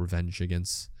his book, revenge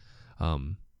against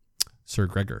Sir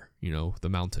Gregor, the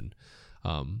Mountain.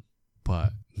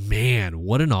 But man,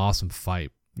 what an awesome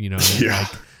fight. Like,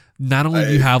 not only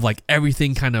do you have like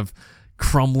everything kind of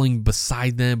crumbling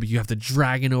beside them, but you have the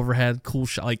dragon overhead, cool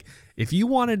shot. Like, if you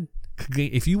wanted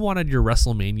your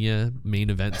WrestleMania main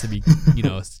event to be,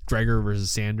 Gregor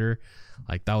versus Sander,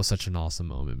 like, that was such an awesome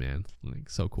moment, man. Like,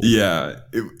 so cool. Yeah,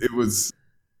 it was.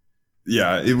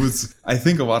 Yeah, it was. I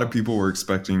think a lot of people were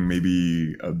expecting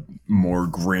maybe a more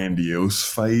grandiose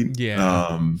fight.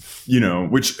 Yeah.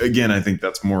 Which, again, I think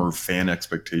that's more fan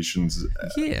expectations.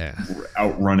 Yeah.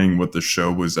 Outrunning what the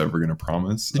show was ever going to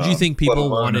promise. Did you think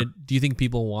people wanted? Do you think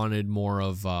people wanted more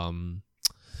of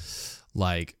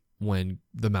like when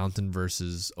the Mountain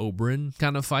versus Oberyn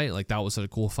kind of fight? Like, that was such a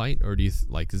cool fight, or do you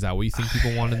is that what you think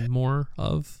people wanted more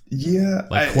of? Yeah,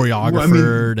 like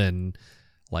choreographed and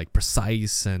like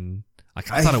precise, and like,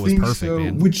 I thought it was perfect, so,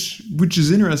 man. Which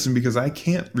is interesting, because I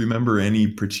can't remember any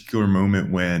particular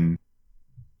moment when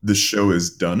the show has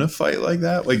done a fight like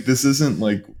that. Like, this isn't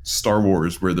like Star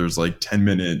Wars where there's like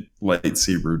 10-minute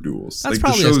lightsaber duels. That's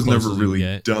like, the show's never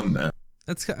really done that.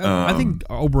 That's I think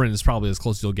Oberyn is probably as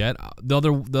close as you'll get. The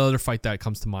other fight that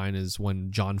comes to mind is when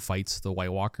Jon fights the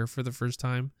White Walker for the first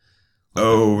time. In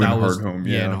Hardhome,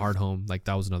 yeah. In Hardhome, like,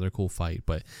 that was another cool fight.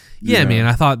 But yeah, man,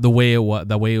 I thought the way it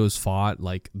was fought,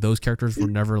 like, those characters were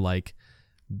never like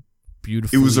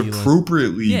beautiful. It was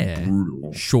appropriately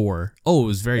brutal. Sure. Oh, it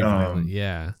was very violent.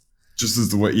 Yeah. Just as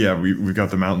the way, we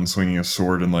got the Mountain swinging a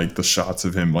sword, and like the shots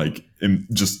of him like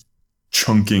just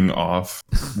chunking off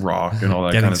rock and all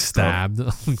that kind of stabbed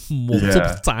stuff.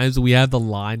 multiple times. We had the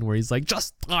line where he's like,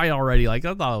 "Just die already!" Like,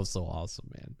 I thought it was so awesome,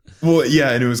 man. Well,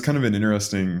 yeah, and it was kind of an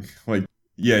interesting, like,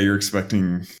 you're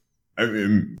expecting. I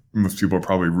mean, most people are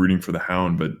probably rooting for the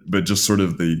Hound, but just sort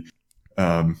of the.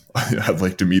 I'd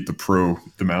like to meet the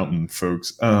Mountain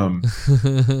folks.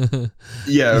 It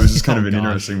was just kind of an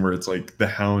interesting where it's like the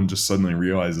Hound just suddenly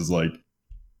realizes, like,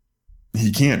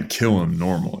 he can't kill him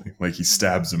normally. Like, he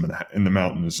stabs him, and the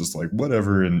Mountain is just like,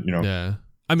 whatever. And, yeah.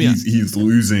 I mean, he's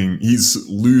losing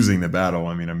the battle.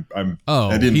 I mean,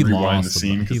 I didn't rewind the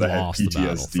scene because I had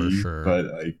PTSD, for sure. But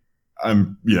like,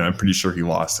 I'm pretty sure he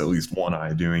lost at least one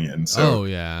eye doing it. And so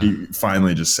he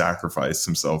finally just sacrificed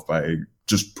himself by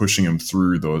just pushing him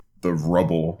through the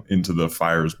rubble into the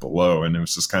fires below. And it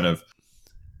was just kind of,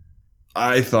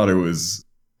 I thought it was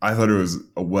a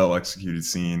well executed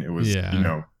scene. It was,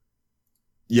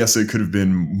 yes, it could have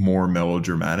been more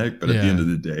melodramatic, but at the end of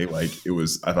the day, like,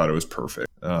 I thought it was perfect.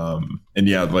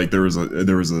 Like, there was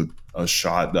a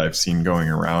shot that I've seen going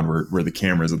around where the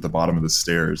camera's at the bottom of the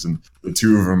stairs, and the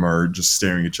two of them are just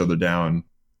staring each other down.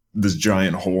 This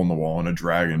giant hole in the wall, and a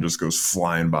dragon just goes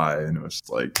flying by, and it was just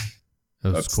like,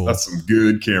 cool. That's some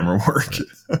good camera work.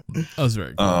 That was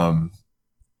very cool.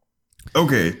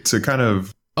 Okay, to kind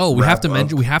of we have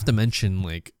to mention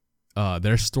like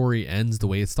their story ends the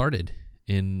way it started,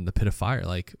 in the pit of fire,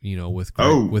 like, with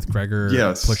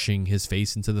Gregor pushing his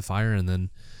face into the fire, and then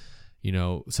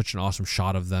such an awesome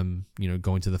shot of them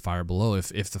going to the fire below.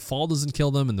 If the fall doesn't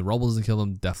kill them and the rubble doesn't kill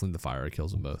them, definitely the fire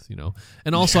kills them both.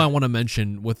 And also, I want to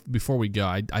mention, before we go,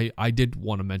 I did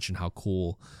want to mention how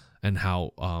cool and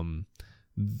how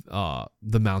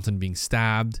the Mountain being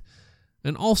stabbed,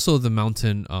 and also the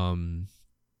Mountain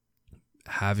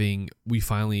we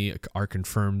finally are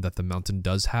confirmed that the Mountain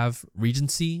does have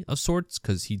regency of sorts,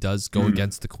 because he does go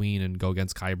against the Queen and go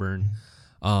against Qyburn,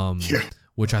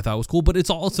 which I thought was cool. But it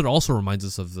also reminds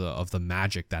us of the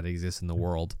magic that exists in the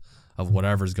world, of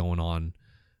whatever's going on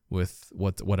with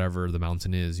whatever the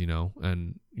Mountain is,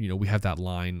 and we have that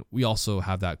line. We also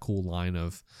have that cool line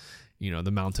of,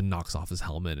 the Mountain knocks off his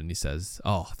helmet and he says,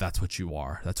 "Oh, that's what you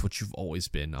are. That's what you've always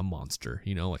been, a monster."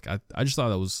 Like, I just thought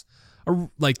that was. I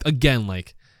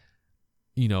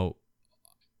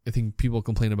think people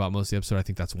complain about most of the episode. I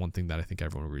think that's one thing that I think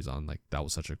everyone agrees on. Like, that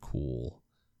was such a cool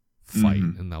fight,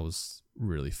 and that was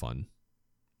really fun.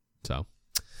 So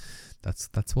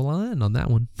that's what I'll end on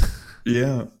that one.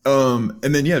 Yeah. And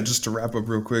then just to wrap up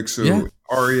real quick. So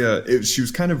Arya, she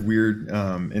was kind of weird.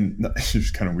 She was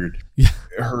kind of weird. Yeah.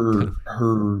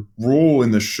 Her role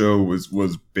in the show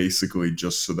was basically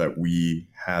just so that we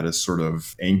had a sort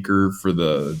of anchor for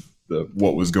the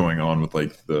what was going on with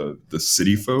like the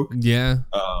city folk. Yeah.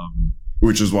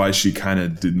 Which is why she kind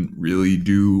of didn't really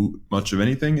do much of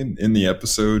anything in the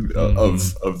episode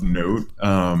of note.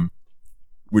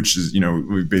 Which is,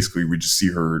 we just see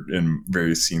her in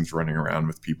various scenes running around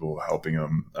with people helping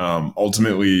them.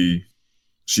 Ultimately,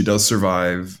 she does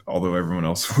survive, although everyone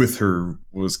else with her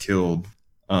was killed.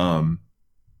 What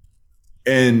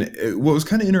was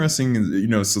kind of interesting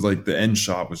is, so like the end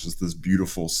shot was just this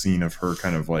beautiful scene of her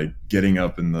kind of like getting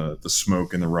up in the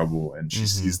smoke and the rubble, and she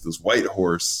sees this white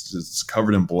horse just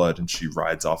covered in blood, and she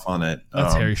rides off on it.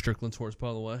 That's Harry Strickland's horse,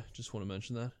 by the way. Just want to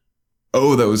mention that.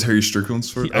 Oh, that was Harry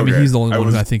Strickland's horse? I mean, he's the only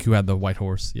one I think who had the white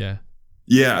horse. Yeah.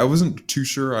 Yeah, I wasn't too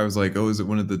sure. I was like, oh, is it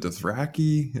one of the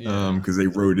Dothraki? Because they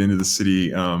rode into the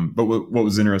city. But what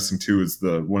was interesting too is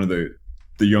one of the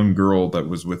young girl that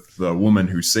was with the woman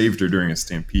who saved her during a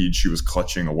stampede. She was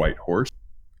clutching a white horse.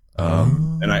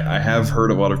 And I have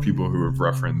heard a lot of people who have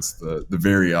referenced the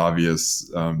very obvious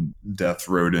death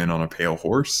rode in on a pale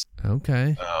horse.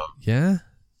 Okay. Yeah.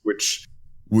 Which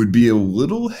would be a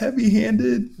little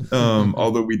heavy-handed,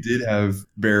 although we did have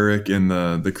Beric in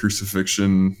the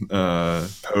crucifixion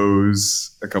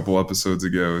pose a couple episodes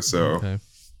ago, so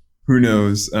who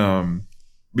knows?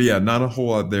 But yeah, not a whole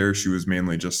lot there. She was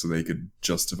mainly just so they could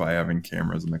justify having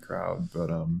cameras in the crowd, but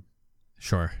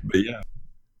sure. But yeah,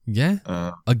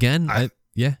 yeah. Again,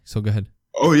 So go ahead.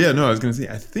 Oh yeah, no, I was gonna say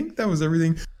I think that was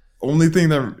everything. Only thing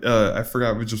that I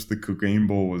forgot was just the cocaine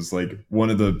bowl was like one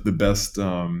of the best.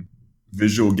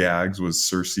 Visual gags was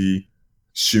Cersei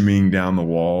shimmying down the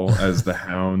wall as the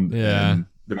Hound and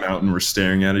the Mountain were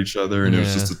staring at each other, and it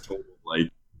was just a total like,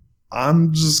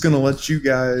 I'm just gonna let you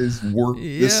guys work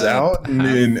this out, and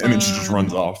then she just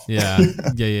runs off. Yeah.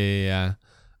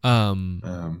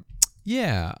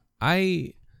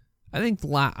 I think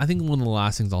one of the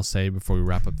last things I'll say before we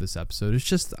wrap up this episode is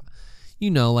just,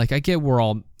 like I get we're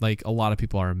all like a lot of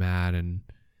people are mad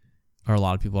or a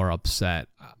lot of people are upset.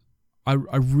 I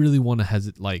really want to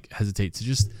hesitate to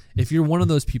just, if you're one of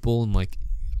those people, and like,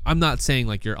 I'm not saying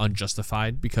like you're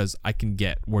unjustified, because I can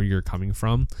get where you're coming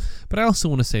from, but I also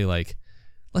want to say like,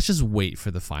 let's just wait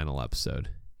for the final episode,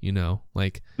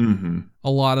 like a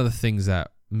lot of the things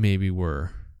that maybe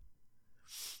we're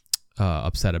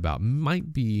upset about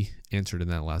might be answered in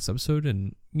that last episode.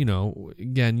 And,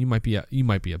 again, you might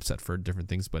be upset for different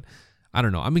things, but I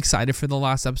don't know. I'm excited for the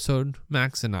last episode,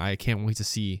 Max, and I can't wait to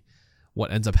see what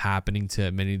ends up happening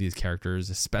to many of these characters,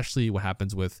 especially what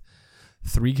happens with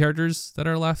 3 characters that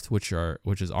are left, which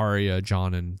is Arya,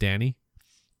 Jon, and Dany.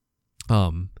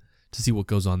 To see what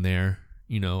goes on there.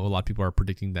 A lot of people are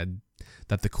predicting that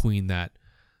the queen that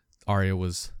Arya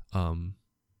was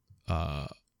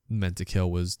meant to kill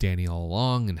was Dany all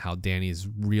along, and how Dany's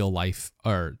real life,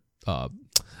 or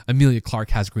Emilia Clarke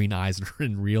has green eyes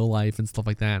in real life and stuff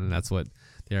like that, and that's what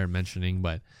they're mentioning.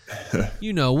 But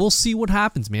we'll see what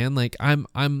happens, man. Like I'm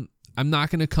not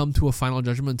gonna come to a final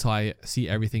judgment until I see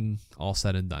everything all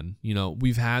said and done.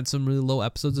 We've had some really low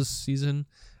episodes this season.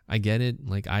 I get it.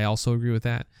 Like I also agree with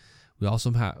that. We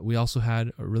also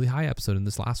had a really high episode in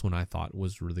this last one. I thought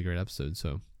was a really great episode.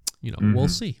 So we'll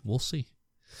see.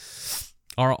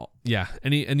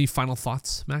 Any final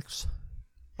thoughts, Max?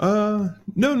 No,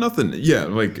 nothing. Yeah,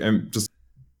 like I'm just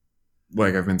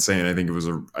like I've been saying. I think it was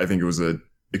a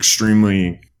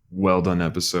extremely well done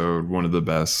episode, one of the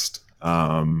best,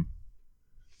 and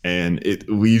it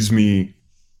leaves me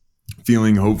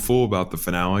feeling hopeful about the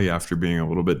finale after being a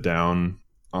little bit down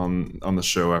on the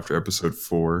show after episode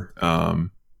 4.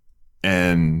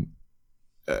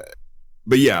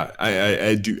 But yeah, I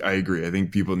agree. I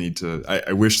think people need to.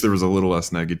 I wish there was a little less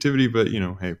negativity, but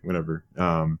hey, whatever.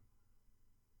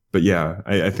 But yeah,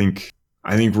 I think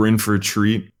we're in for a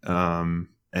treat.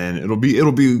 And it'll be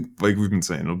like we've been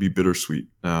saying, it'll be bittersweet,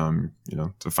 to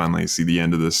finally see the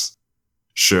end of this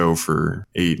show for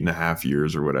 8.5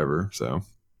 years or whatever. So,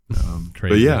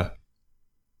 but yeah.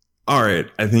 All right.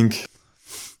 I think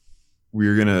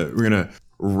we're gonna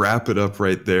wrap it up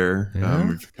right there. Yeah.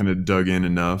 We've kind of dug in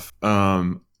enough.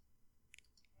 Do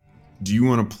you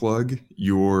want to plug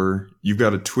you've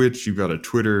got a Twitch, you've got a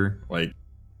Twitter, like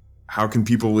how can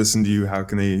people listen to you? How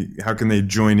can they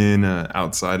join in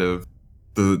outside of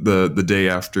the day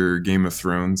after Game of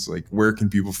Thrones? Like, where can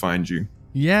people find you?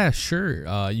 Yeah,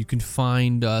 sure. You can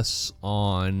find us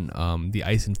on the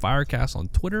Ice and Firecast on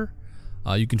Twitter.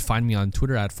 You can find me on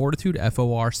Twitter at Fortitude,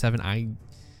 FOR7ITUDE.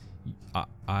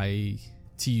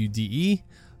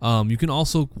 You can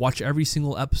also watch every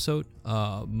single episode,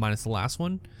 minus the last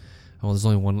one. Well, there's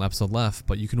only one episode left,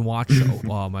 but you can watch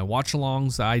my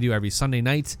watch-alongs that I do every Sunday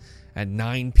night at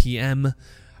 9 p.m.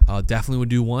 definitely would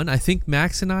do one. I think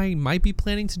Max and I might be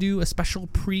planning to do a special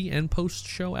pre and post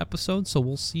show episode, so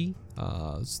we'll see.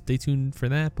 Stay tuned for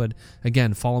that. But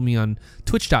again, follow me on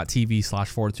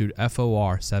twitch.tv/Fortitude,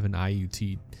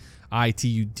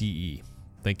 FOR7ITUDE.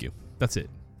 Thank you. That's it.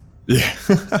 Yeah.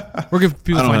 Where can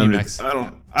people find you, Max? I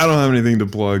don't have anything to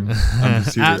plug. I'm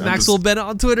just here. At Maxwell Bennett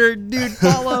on Twitter. Dude,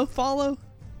 follow.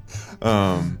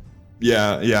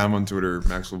 Yeah, I'm on Twitter,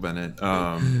 Maxwell Bennett.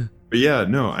 But yeah,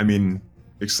 no, I mean,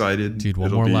 excited. Dude,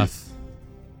 one more left.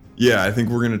 Yeah, I think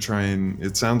we're gonna try and.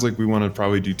 It sounds like we want to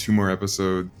probably do 2 more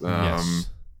episodes. Yes.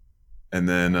 And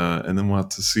then we'll have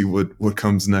to see what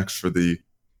comes next for the.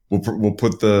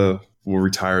 We'll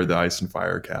retire the Ice and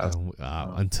Fire cast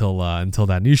until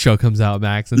that new show comes out,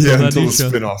 Max. Until the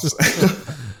spinoffs.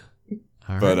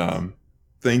 Right. But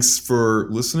thanks for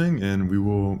listening, and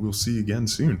we'll see you again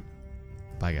soon.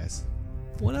 Bye, guys.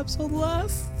 1 episode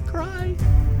left. Cry.